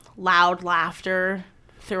 loud laughter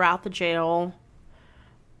throughout the jail.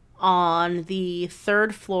 On the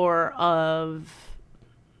 3rd floor of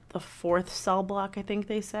the 4th cell block, I think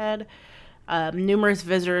they said, numerous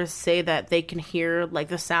visitors say that they can hear like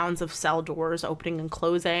the sounds of cell doors opening and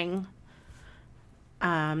closing.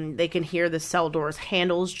 They can hear the cell doors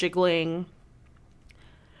handles jiggling.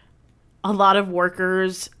 A lot of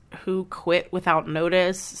workers who quit without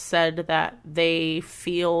notice said that they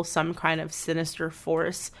feel some kind of sinister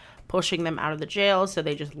force pushing them out of the jail, so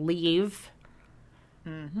they just leave.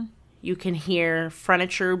 Mm-hmm. You can hear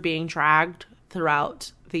furniture being dragged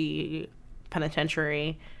throughout the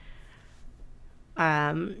penitentiary.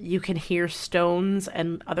 You can hear stones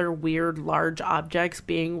and other weird large objects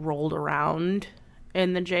being rolled around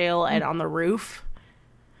in the jail and on the roof.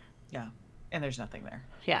 Yeah, and there's nothing there.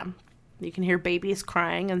 Yeah. You can hear babies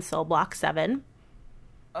crying in cell block 7.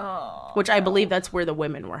 Oh. Which I believe that's where the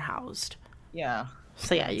women were housed. Yeah.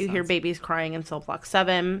 So yeah, you hear babies crying in cell block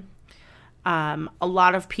 7. A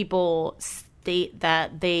lot of people state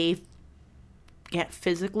that they get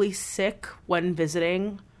physically sick when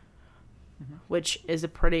visiting, which is a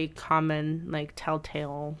pretty common, like,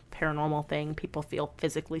 telltale paranormal thing. People feel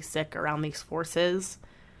physically sick around these forces.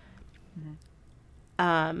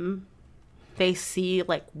 They see,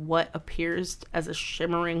 like, what appears as a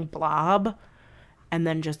shimmering blob and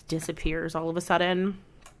then just disappears all of a sudden.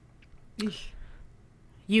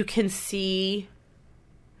 You can see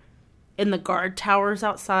in the guard towers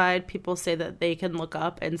outside, people say that they can look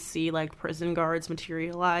up and see, like, prison guards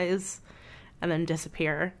materialize and then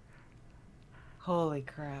disappear. Holy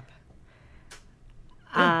crap.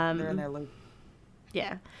 They're in their loop.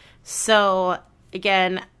 Yeah. So,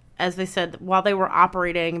 again, as they said, while they were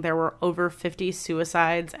operating, there were over 50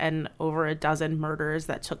 suicides and over a dozen murders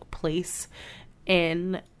that took place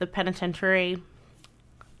in the penitentiary.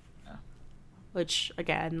 Which,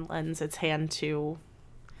 again, lends its hand to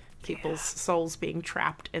people's souls being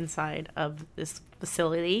trapped inside of this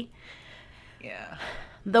facility. Yeah.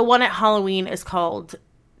 The one at Halloween is called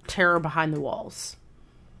Terror Behind the Walls.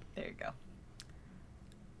 There you go.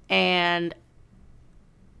 And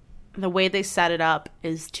the way they set it up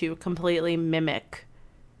is to completely mimic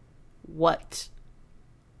what,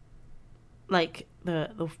 like,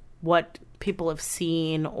 the what people have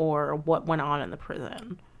seen or what went on in the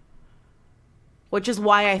prison. Which is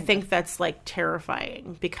why I think that's, like,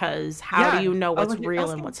 terrifying. Because how do you know what's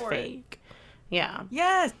real and what's fake? Yeah.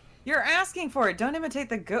 Yes! You're asking for it. Don't imitate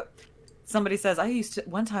the ghost. Somebody says,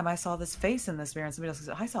 one time I saw this face in this mirror. And somebody else says,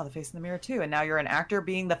 I saw the face in the mirror too. And now you're an actor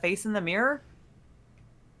being the face in the mirror?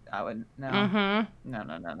 I would, no. Mm-hmm.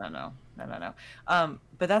 No.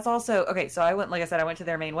 But that's also, okay, so I went to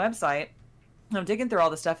their main website. I'm digging through all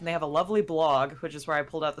this stuff, and they have a lovely blog, which is where I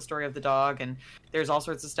pulled out the story of the dog, and there's all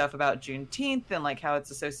sorts of stuff about Juneteenth and, like, how it's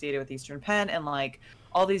associated with Eastern Penn and, like,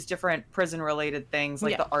 all these different prison-related things,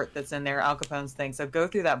 like the art that's in there, Al Capone's thing. So go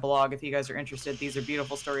through that blog if you guys are interested. These are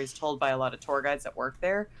beautiful stories told by a lot of tour guides that work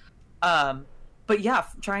there. But, yeah,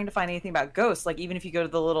 trying to find anything about ghosts, like, even if you go to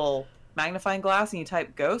the little magnifying glass and you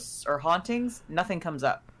type ghosts or hauntings, nothing comes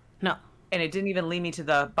up. No. And it didn't even lead me to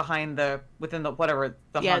the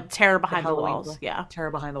Terror Behind the Walls. Yeah. Terror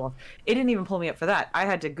Behind the Walls. It didn't even pull me up for that. I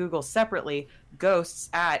had to Google separately ghosts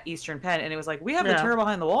at Eastern Penn, and it was like, we have the Terror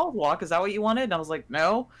Behind the Walls walk. Is that what you wanted? And I was like,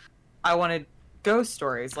 no. I wanted ghost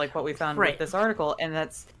stories, like what we found with this article. And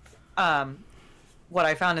that's what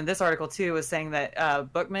I found in this article, too, was saying that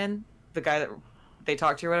Bookman, the guy that they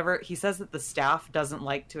talked to or whatever, he says that the staff doesn't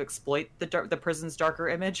like to exploit the prison's darker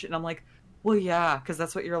image. And I'm like, well, yeah, because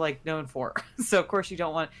that's what you're, like, known for. So, of course, you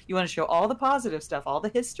want to show all the positive stuff, all the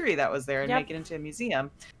history that was there and make it into a museum.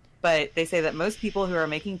 But they say that most people who are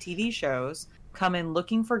making TV shows come in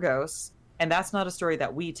looking for ghosts, and that's not a story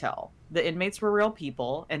that we tell. The inmates were real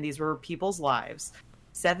people, and these were people's lives.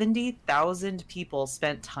 70,000 people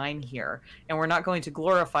spent time here, and we're not going to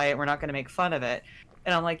glorify it. We're not going to make fun of it.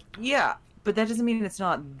 And I'm like, yeah, but that doesn't mean it's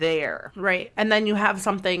not there. Right. And then you have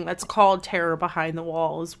something that's called Terror Behind the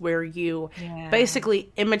Walls, where you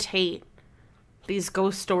basically imitate these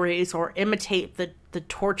ghost stories or imitate the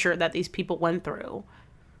torture that these people went through.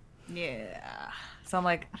 Yeah. So I'm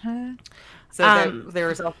like, huh? So there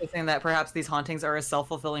was also saying that perhaps these hauntings are a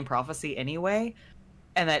self-fulfilling prophecy anyway,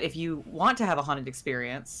 and that if you want to have a haunted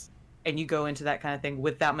experience and you go into that kind of thing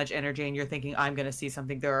with that much energy and you're thinking, I'm going to see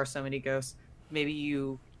something, there are so many ghosts, maybe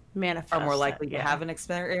you manifest are more likely to have an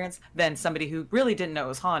experience than somebody who really didn't know it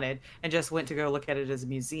was haunted and just went to go look at it as a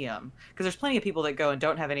museum. Because there's plenty of people that go and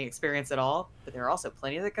don't have any experience at all, but there are also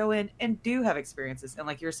plenty that go in and do have experiences. And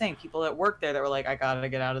like you were saying, people that work there that were like, I gotta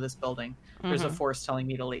get out of this building. There's a force telling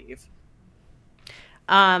me to leave.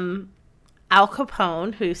 Al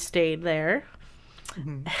Capone, who stayed there,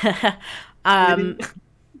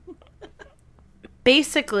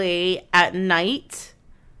 basically at night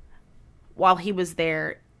while he was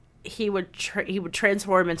there, he would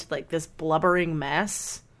transform into like this blubbering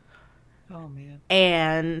mess. Oh man.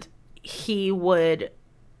 And he would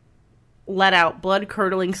let out blood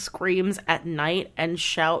curdling screams at night and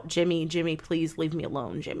shout, Jimmy, Jimmy, please leave me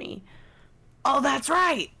alone, Jimmy. Oh, that's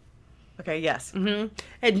right. Okay, yes. And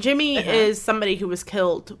Jimmy is somebody who was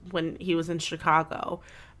killed when he was in Chicago.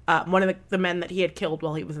 One of the men that he had killed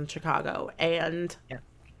while he was in Chicago. And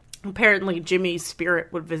apparently Jimmy's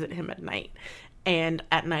spirit would visit him at night. And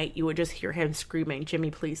at night you would just hear him screaming,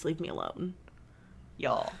 Jimmy, please leave me alone.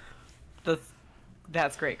 Y'all.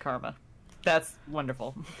 That's great karma. That's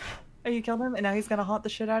wonderful. Oh, you killed him and now he's going to haunt the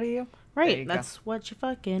shit out of you? Right. That's what you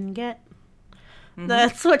fucking get.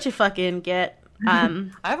 That's what you fucking get. I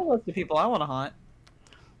have a list of people I want to haunt.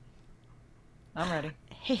 I'm ready.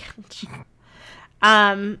 Hey.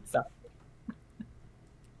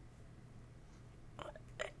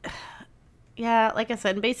 Yeah, like I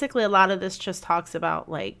said, basically a lot of this just talks about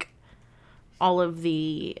like all of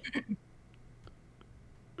the,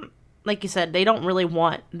 like you said, they don't really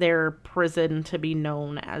want their prison to be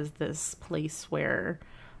known as this place where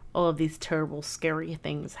all of these terrible, scary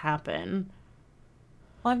things happen.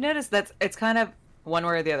 Well, I've noticed that it's kind of one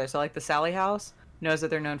way or the other. So, like, the Sally House knows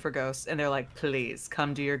that they're known for ghosts, and they're like, please,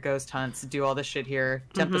 come do your ghost hunts, do all this shit here,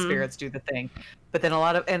 tempt the spirits, do the thing. But then a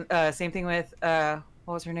lot of, and same thing with, what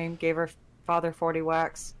was her name? Gave her father 40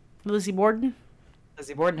 whacks. Lizzie Borden?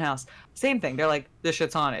 Lizzie Borden house. Same thing. They're like, this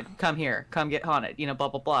shit's haunted. Come here. Come get haunted. You know, blah,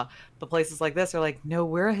 blah, blah. But places like this are like, no,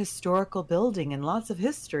 we're a historical building, and lots of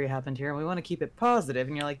history happened here, and we want to keep it positive.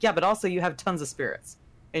 And you're like, yeah, but also you have tons of spirits,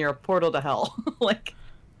 and you're a portal to hell. Like,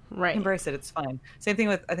 right. Embrace it. It's fine. Same thing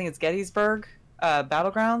with, I think it's Gettysburg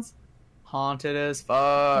Battlegrounds. Haunted as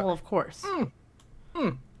fuck. Well, of course.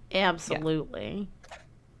 Absolutely.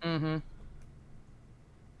 Yeah.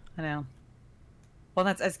 I know. Well,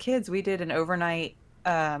 that's, as kids, we did an overnight,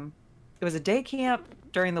 it was a day camp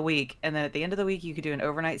during the week, and then at the end of the week, you could do an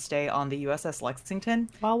overnight stay on the USS Lexington.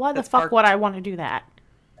 Well, why the fuck would I want to do that?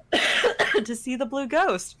 To see the Blue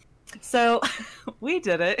Ghost. So we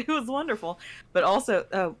did it. It was wonderful. But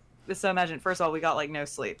also, so imagine, first of all, we got like no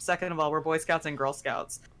sleep. Second of all, we're Boy Scouts and Girl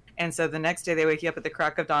Scouts. And so the next day they wake you up at the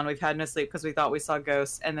crack of dawn. We've had no sleep because we thought we saw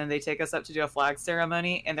ghosts. And then they take us up to do a flag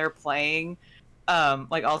ceremony, and they're playing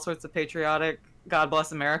like all sorts of patriotic God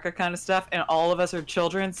Bless America kind of stuff. And all of us are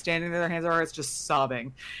children standing there, their hands over our hearts, just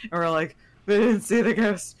sobbing. And we're like, we didn't see the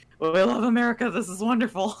ghost. Well, we love America. This is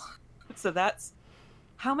wonderful. So that's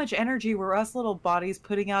how much energy were us little bodies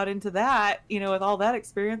putting out into that, you know, with all that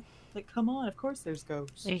experience. Like, come on, of course there's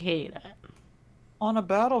ghosts. I hate it. On a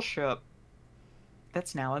battleship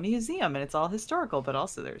that's now a museum, and it's all historical, but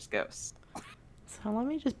also there's ghosts. So let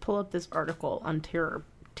me just pull up this article on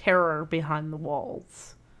terror behind the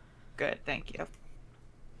walls. Good, thank you.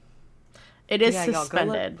 It is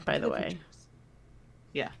suspended, by the way. Pictures.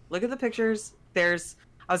 Yeah, look at the pictures. There's,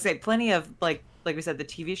 I would say, plenty of, like we said, the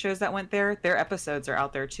TV shows that went there, their episodes are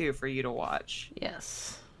out there, too, for you to watch.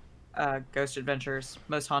 Yes. Ghost Adventures,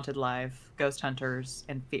 Most Haunted Live, Ghost Hunters,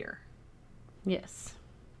 and Fear. Yes.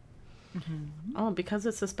 Oh, because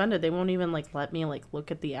it's suspended, they won't even, like, let me, like, look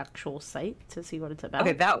at the actual site to see what it's about.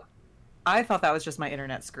 Okay, I thought that was just my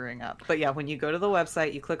internet screwing up. But yeah, when you go to the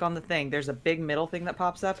website, you click on the thing, there's a big middle thing that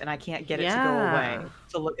pops up, and I can't get it to go away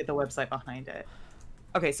to look at the website behind it.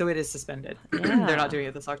 Okay, so it is suspended. Yeah. They're not doing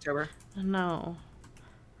it this October. No.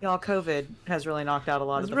 Y'all, COVID has really knocked out a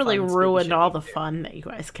lot of the fun. It's really ruined all the fun that you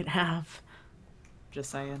guys can have.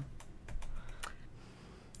 Just saying.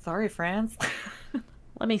 Sorry, France.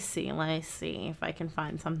 Let me see if I can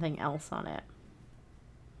find something else on it.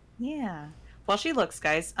 Yeah. While she looks,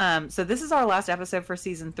 guys, so this is our last episode for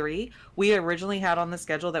season 3. We originally had on the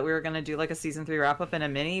schedule that we were going to do like a season 3 wrap up in a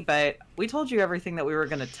mini, but we told you everything that we were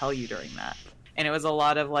going to tell you during that. And it was a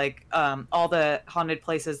lot of like all the haunted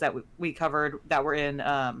places that we covered that were in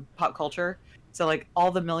pop culture. So like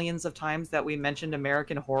all the millions of times that we mentioned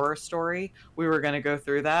American Horror Story, we were going to go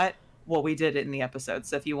through that. Well, we did it in the episode.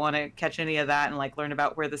 So if you want to catch any of that and like learn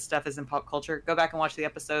about where this stuff is in pop culture, go back and watch the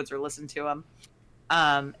episodes or listen to them.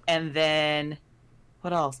 And then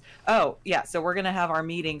what else? Oh, yeah. So we're going to have our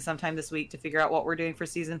meeting sometime this week to figure out what we're doing for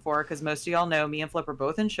season 4. Because most of y'all know me and Flip are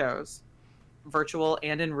both in shows, virtual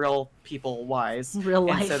and in real people wise. Real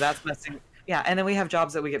life. And so that's messing. Yeah. And then we have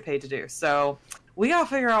jobs that we get paid to do. So we got to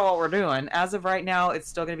figure out what we're doing. As of right now, it's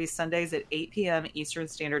still going to be Sundays at 8 p.m. Eastern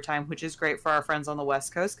Standard Time, which is great for our friends on the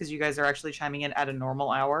West Coast because you guys are actually chiming in at a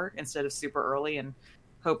normal hour instead of super early and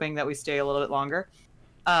hoping that we stay a little bit longer.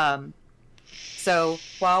 So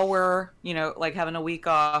while we're, like having a week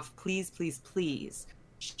off, please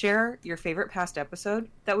share your favorite past episode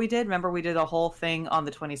that we did. Remember, we did a whole thing on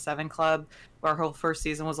the 27 Club. Our whole first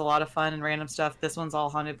season was a lot of fun and random stuff. This one's all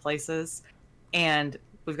haunted places. And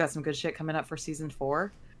we've got some good shit coming up for season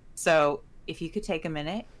 4. So if you could take a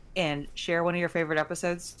minute and share one of your favorite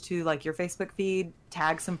episodes to like your Facebook feed,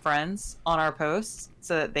 tag some friends on our posts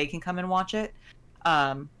so that they can come and watch it.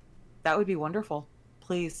 That would be wonderful.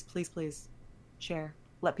 Please share.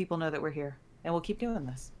 Let people know that we're here. And we'll keep doing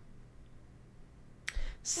this.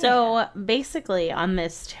 So basically on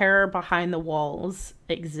this Terror Behind the Walls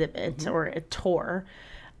exhibit or a tour,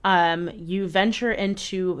 you venture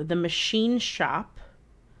into the machine shop,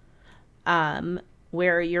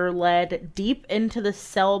 where you're led deep into the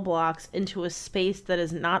cell blocks into a space that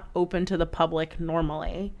is not open to the public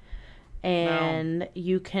normally. And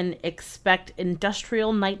you can expect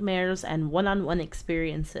industrial nightmares and one-on-one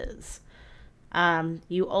experiences.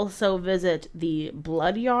 You also visit the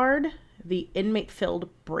Blood Yard, the inmate-filled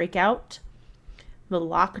breakout, the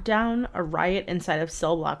lockdown, a riot inside of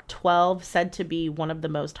cell block 12, said to be the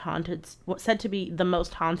most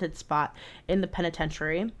haunted spot in the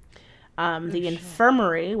penitentiary. The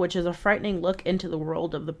infirmary, which is a frightening look into the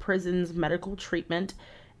world of the prison's medical treatment,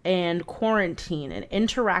 and Quarantine, an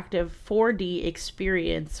interactive 4D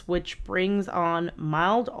experience which brings on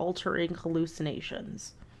mild-altering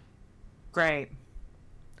hallucinations. Great.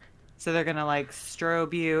 So they're going to like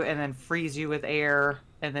strobe you and then freeze you with air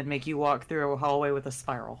and then make you walk through a hallway with a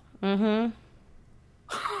spiral. Mm-hmm.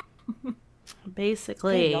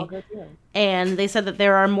 Basically. And they said that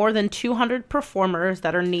there are more than 200 performers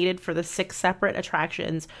that are needed for the 6 separate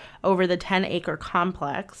attractions over the 10-acre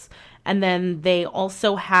complex. And then they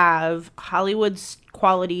also have Hollywood's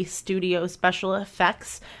quality studio special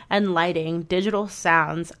effects and lighting, digital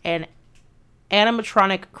sounds, and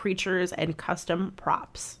animatronic creatures and custom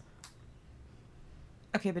props.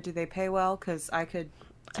 Okay, but do they pay well? Because I could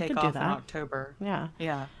take off in October. Yeah.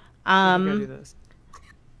 Yeah. Go do this.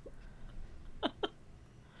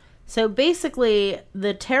 So basically,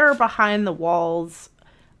 the Terror Behind the Walls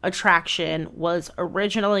attraction was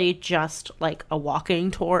originally just like a walking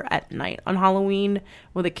tour at night on Halloween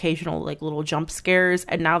with occasional like little jump scares,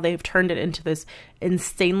 and now they've turned it into this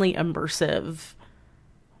insanely immersive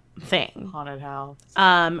thing. Haunted house.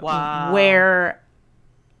 Wow. Where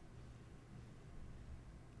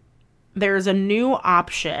there's a new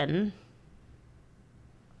option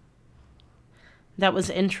that was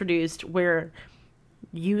introduced where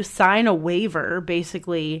you sign a waiver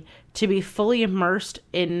basically to be fully immersed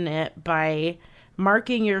in it by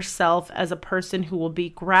marking yourself as a person who will be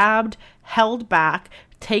grabbed, held back,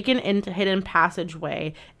 taken into hidden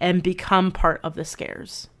passageway, and become part of the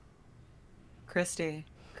scares. Christy,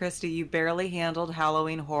 you barely handled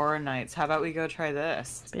Halloween Horror Nights. How about we go try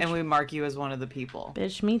this? Bitch. And we mark you as one of the people.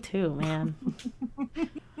 Bitch, me too, man.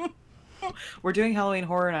 We're doing Halloween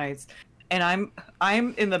Horror Nights. And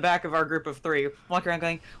I'm in the back of our group of 3, walking around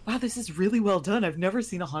going, wow, this is really well done. I've never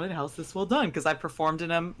seen a haunted house this well done, because I've performed in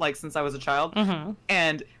them like since I was a child. Mm-hmm.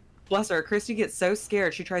 And bless her, Christy gets so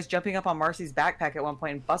scared. She tries jumping up on Marcy's backpack at one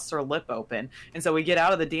point and busts her lip open. And so we get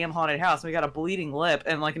out of the damn haunted house and we got a bleeding lip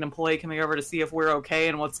and like an employee coming over to see if we're okay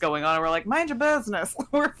and what's going on. And we're like, mind your business.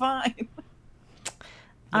 We're fine.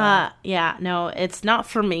 Yeah, no, it's not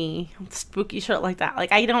for me. Spooky shit like that.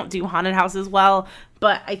 Like, I don't do haunted houses well,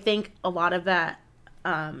 but I think a lot of that,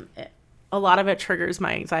 a lot of it triggers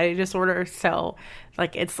my anxiety disorder. So,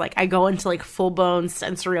 like, it's like I go into like full blown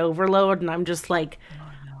sensory overload, and I'm just like,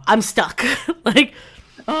 I'm stuck. Like,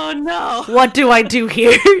 oh no, what do I do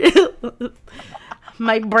here?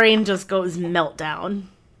 My brain just goes meltdown.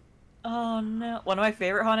 Oh no. One of my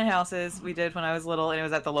favorite haunted houses we did when I was little, and it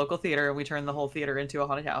was at the local theater, and we turned the whole theater into a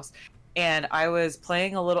haunted house. And I was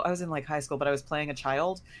playing I was in like high school, but I was playing a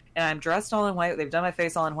child, and I'm dressed all in white. They've done my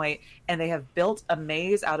face all in white, and they have built a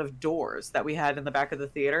maze out of doors that we had in the back of the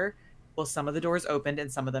theater. Well, some of the doors opened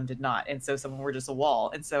and some of them did not. And so some of them were just a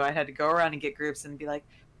wall. And so I had to go around and get groups and be like,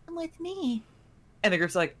 come with me. And the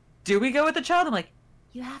group's like, do we go with the child? I'm like,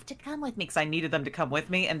 you have to come with me, because I needed them to come with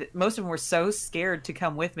me. And most of them were so scared to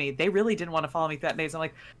come with me. They really didn't want to follow me through that maze. I'm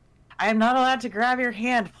like, I am not allowed to grab your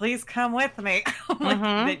hand. Please come with me.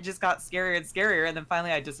 It just got scarier and scarier. And then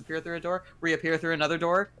finally I disappear through a door, reappear through another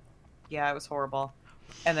door. Yeah, it was horrible.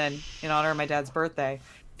 And then in honor of my dad's birthday,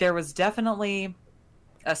 there was definitely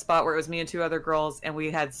a spot where it was me and two other girls, and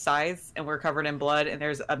we had scythes and we're covered in blood, and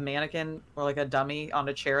there's a mannequin or like a dummy on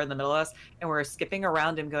a chair in the middle of us, and we're skipping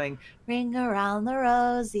around him going, ring around the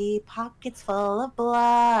rosy, pockets full of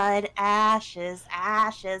blood, ashes,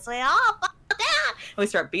 ashes, we all fall down. And we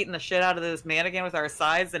start beating the shit out of this mannequin with our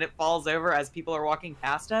scythes, and it falls over as people are walking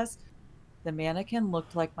past us. The mannequin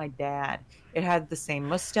looked like my dad. It had the same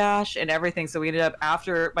mustache and everything. So we ended up,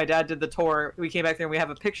 after my dad did the tour, we came back there and we have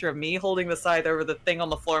a picture of me holding the scythe over the thing on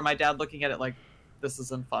the floor. My dad looking at it like, this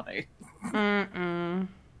isn't funny.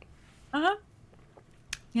 Uh-huh.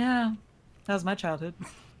 Yeah. That was my childhood.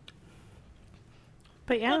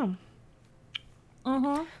 But yeah.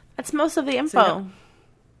 Uh-huh. That's most of the info. So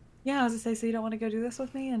yeah, I was going to say, so you don't want to go do this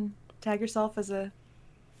with me and tag yourself as a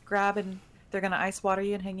grab, and they're going to ice water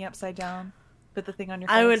you and hang you upside down? Put the thing on your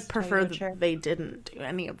face. I would prefer that they didn't do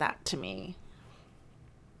any of that to me.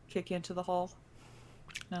 Kick you into the hole?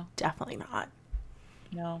 No. Definitely not.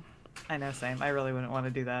 No. I know, same. I really wouldn't want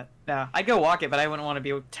to do that. No. I'd go walk it, but I wouldn't want to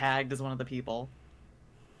be tagged as one of the people.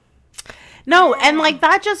 No, and like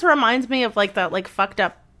that just reminds me of like that like fucked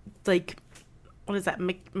up like what is that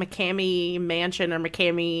McCamey Mansion or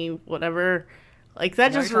McCamey whatever. Like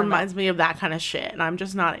that just reminds me of that kind of shit, and I'm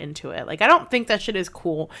just not into it. Like I don't think that shit is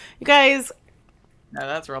cool. You guys, no,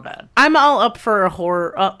 that's real bad. I'm all up for a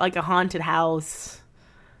horror like a haunted house.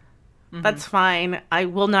 Mm-hmm. That's fine. I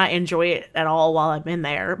will not enjoy it at all while I'm in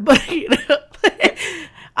there, but you know,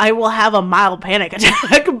 I will have a mild panic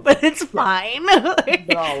attack, but it's fine.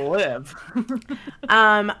 But I'll live.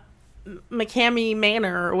 McCamey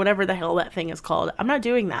Manor or whatever the hell that thing is called. I'm not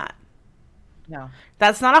doing that. No.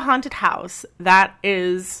 That's not a haunted house. That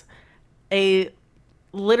is a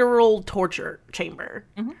literal torture chamber.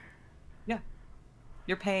 Mm-hmm. Yeah.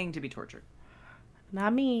 You're paying to be tortured.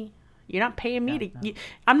 Not me. You're not paying me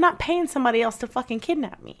I'm not paying somebody else to fucking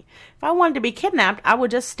kidnap me. If I wanted to be kidnapped, I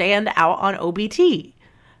would just stand out on OBT.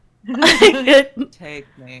 Take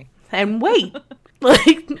me. And wait.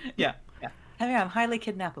 Like, yeah. Hey, I'm highly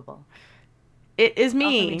kidnappable. It is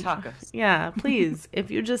me. Offer me tacos. Yeah, please.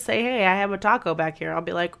 If you just say, hey, I have a taco back here, I'll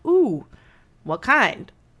be like, ooh, what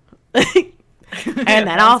kind? And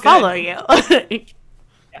then I'll follow you.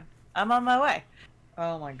 Yeah. I'm on my way.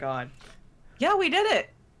 Oh my god. Yeah, we did it.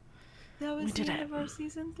 That was the end of our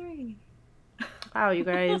season 3. Wow, you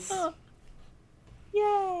guys.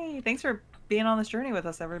 Yay. Thanks for being on this journey with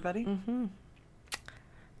us, everybody. Mm-hmm.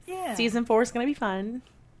 Yeah. Season 4 is going to be fun.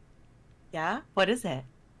 Yeah? What is it?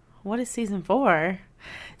 What is season 4?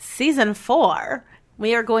 Season 4,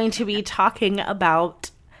 we are going to be talking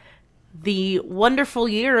about the wonderful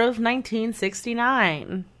year of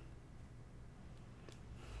 1969.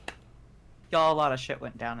 Y'all, a lot of shit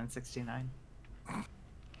went down in 69.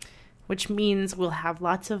 Which means we'll have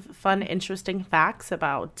lots of fun, interesting facts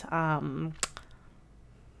about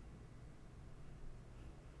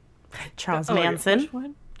Charles Manson. Which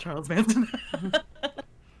one? Charles Manson.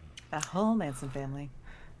 The whole Manson family.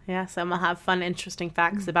 Yes, and we'll have fun, interesting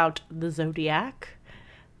facts about the Zodiac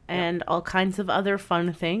and all kinds of other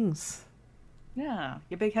fun things. Yeah,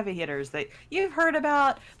 your big heavy hitters that you've heard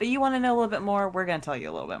about, but you want to know a little bit more. We're going to tell you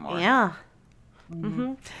a little bit more. Yeah.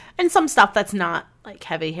 Mm-hmm. And some stuff that's not like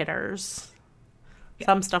heavy hitters. Yeah.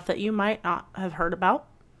 Some stuff that you might not have heard about.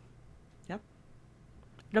 Yep.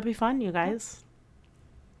 It'll be fun, you guys.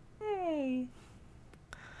 Yay.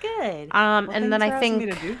 Good. And then I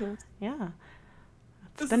think, yeah,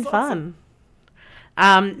 it's been fun.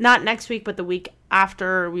 Awesome. Not next week, but the week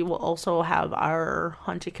after, we will also have our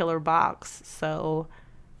Hunted Killer box. So,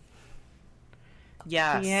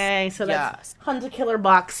 yes, yay! So that's Hunted Killer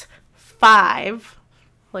box 5.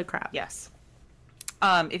 Holy crap! Yes.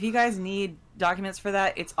 If you guys need documents for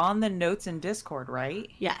that, it's on the notes in Discord, right?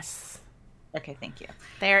 Yes. Okay, thank you.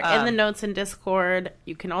 They're in the notes in Discord.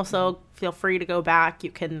 You can also feel free to go back.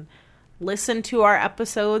 You can listen to our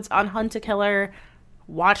episodes on Hunted Killer,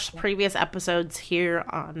 watch previous episodes here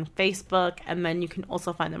on Facebook, and then you can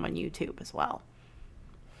also find them on YouTube as well.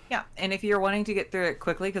 Yeah, and if you're wanting to get through it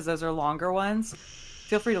quickly, because those are longer ones,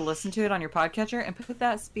 feel free to listen to it on your podcatcher and put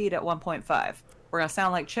that speed at 1.5. We're going to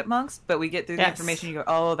sound like chipmunks, but we get through the information. You go,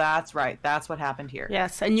 oh, that's right. That's what happened here.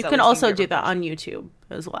 Yes, and you can also do that on YouTube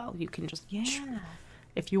as well. You can just, yeah,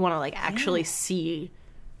 if you want to like actually see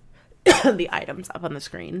the items up on the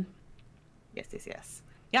screen. Yes.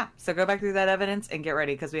 Yeah, so go back through that evidence and get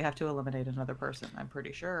ready, because we have to eliminate another person, I'm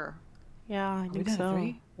pretty sure. Yeah, I think so.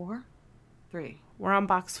 3, 4, 3. We're on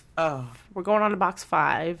box. Oh. We're going on to box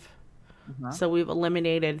 5. Uh-huh. So we've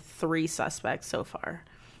eliminated 3 suspects so far.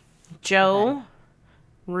 Joe,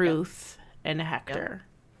 Ruth, and Hector.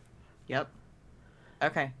 Yep.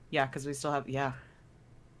 Okay. Yeah, because we still have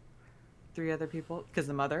 3 other people. Because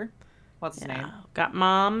the mother, what's his name? Got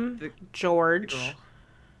Mom, George,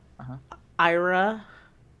 Ira,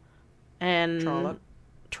 and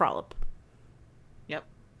Trollop. Yep.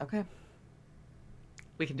 Okay.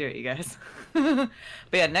 We can do it, you guys. But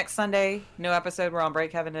yeah, next Sunday, no episode. We're on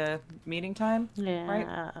break having a meeting time. Yes.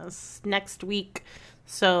 Right? Next week.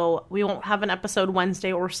 So we won't have an episode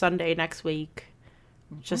Wednesday or Sunday next week.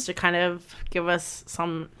 Just to kind of give us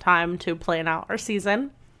some time to plan out our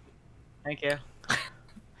season. Thank you.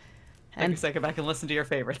 And so go back and listen to your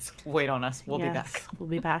favorites. Wait on us. We'll be back. We'll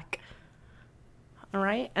be back. All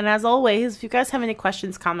right. And as always, if you guys have any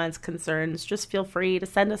questions, comments, concerns, just feel free to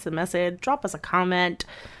send us a message, drop us a comment,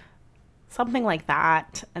 something like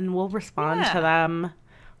that, and we'll respond to them.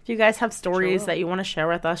 If you guys have stories that you want to share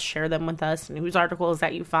with us, share them with us. News articles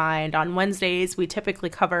that you find. On Wednesdays, we typically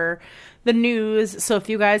cover the news. So if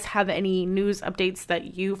you guys have any news updates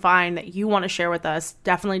that you find that you want to share with us,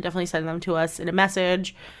 definitely send them to us in a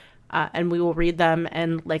message, and we will read them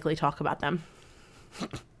and likely talk about them.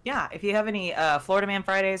 Yeah, if you have any Florida Man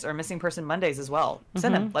Fridays or Missing Person Mondays as well,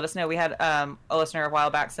 send them. Let us know. We had a listener a while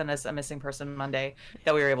back send us a Missing Person Monday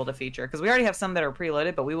that we were able to feature, because we already have some that are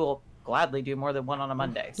preloaded, but we will gladly do more than one on a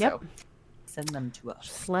Monday. So send them to us.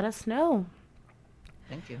 Just let us know.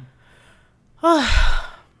 Thank you. All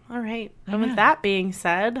right. And with that being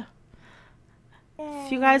said,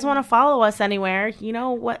 if you guys want to follow us anywhere, you know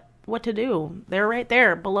what to do. They're right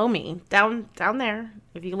there below me. Down there.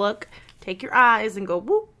 If you look, take your eyes and go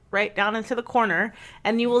whoop right down into the corner,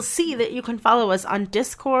 and you will see that you can follow us on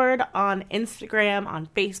Discord, on Instagram, on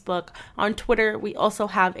Facebook, on Twitter. We also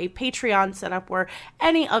have a Patreon set up where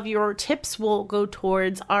any of your tips will go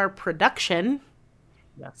towards our production.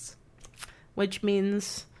 Yes. Which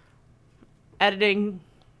means editing,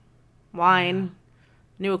 wine,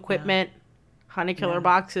 new equipment, honey killer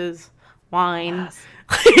boxes, wine.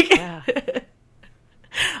 Yes.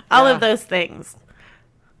 All of those things.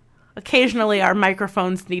 Occasionally our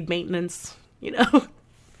microphones need maintenance, you know.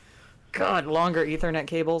 God, longer Ethernet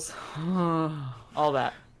cables. All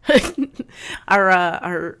that.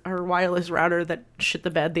 Our wireless router that shit the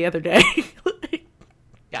bed the other day.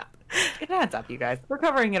 Yeah. It adds up, you guys. We're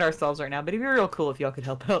covering it ourselves right now, but it'd be real cool if y'all could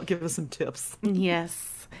help out, give us some tips.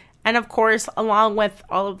 Yes. And of course, along with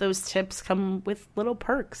all of those tips come with little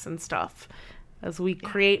perks and stuff as we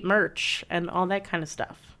create merch and all that kind of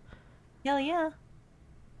stuff. Hell yeah.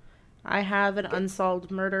 I have an unsolved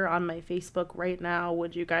murder on my Facebook right now.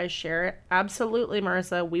 Would you guys share it? Absolutely,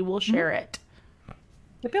 Marissa. We will share it.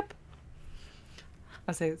 Yep.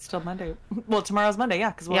 I say it's still Monday. Well, tomorrow's Monday, yeah,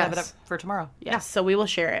 because we'll have it up for tomorrow. Yes, so we will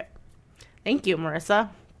share it. Thank you, Marissa.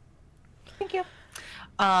 Thank you.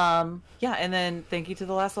 Yeah, and then thank you to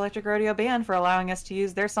the Last Electric Rodeo Band for allowing us to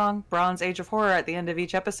use their song, Bronze Age of Horror, at the end of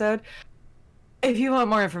each episode. If you want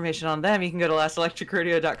more information on them, you can go to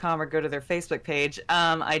lastelectricrodeo.com or go to their Facebook page.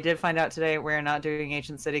 I did find out today we're not doing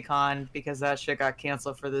Ancient City Con because that shit got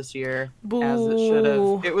canceled for this year. Boo. As it should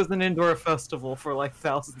have. It was an indoor festival for like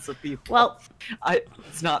thousands of people. Well,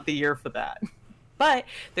 it's not the year for that. But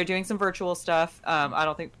they're doing some virtual stuff. I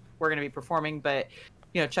don't think we're going to be performing, but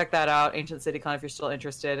check that out, Ancient City Con, if you're still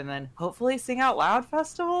interested. And then hopefully Sing Out Loud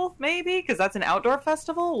Festival, maybe, because that's an outdoor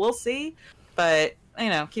festival. We'll see. But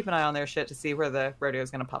keep an eye on their shit to see where the rodeo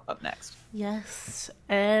is going to pop up next. Yes.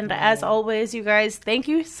 And as always, you guys, thank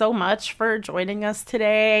you so much for joining us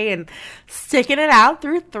today and sticking it out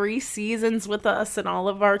through 3 seasons with us and all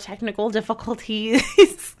of our technical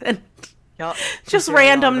difficulties and just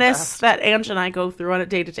randomness that Ange and I go through on a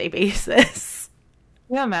day-to-day basis.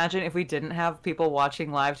 Can you imagine if we didn't have people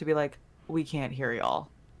watching live to be like, we can't hear y'all?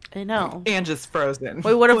 I know. And just frozen.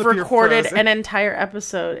 We would have recorded an entire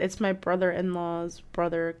episode. It's my brother-in-law's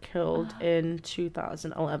brother killed in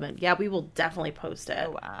 2011. Yeah, we will definitely post it.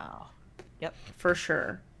 Oh, wow. Yep. For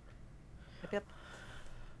sure. Yep.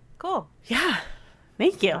 Cool. Yeah.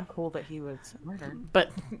 Thank you. Not cool that he was murdered.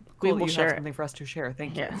 But cool we will that you share have it. something for us to share.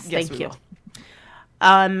 Thank you. Yes, yes thank you.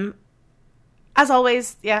 Will. as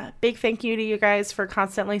always, yeah, big thank you to you guys for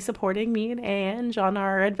constantly supporting me and Ange on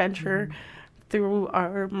our adventure through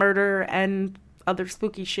our murder and other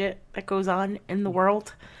spooky shit that goes on in the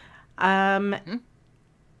world. You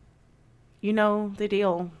know the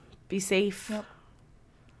deal. Be safe. Yep.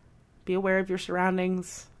 Be aware of your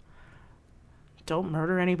surroundings. Don't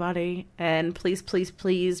murder anybody. And please, please,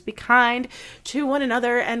 please be kind to one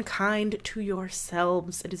another and kind to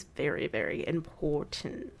yourselves. It is very, very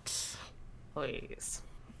important. Please.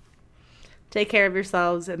 Take care of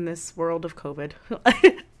yourselves in this world of COVID.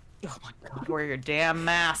 Oh my god, wear your damn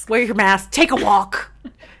mask. Wear your mask. Take a walk.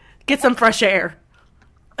 Get some fresh air.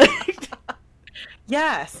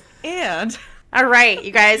 Yes. And all right,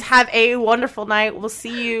 you guys have a wonderful night. We'll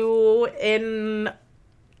see you in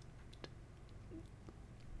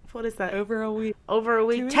what is that? over a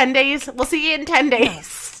week. 10 days. We'll see you in 10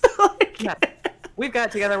 days. Yeah. We've got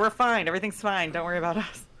it together. We're fine. Everything's fine. Don't worry about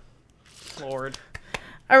us. Lord.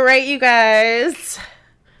 All right, you guys.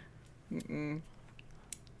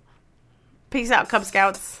 Peace out, Cub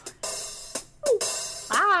Scouts.